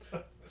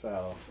movie.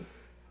 So,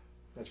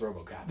 that's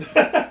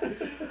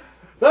RoboCop.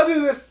 That'll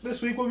do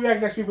this week. We'll be back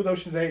next week with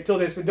Ocean's 8. Till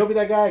then, it's been Don't Be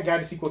That Guy, Guide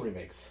to Sequel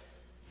Remakes.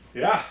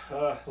 Yeah,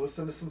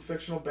 listen to some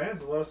fictional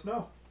bands and let us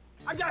know.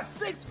 I got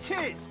 6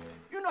 kids.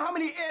 You know how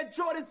many Air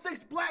Jordan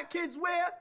 6 black kids wear?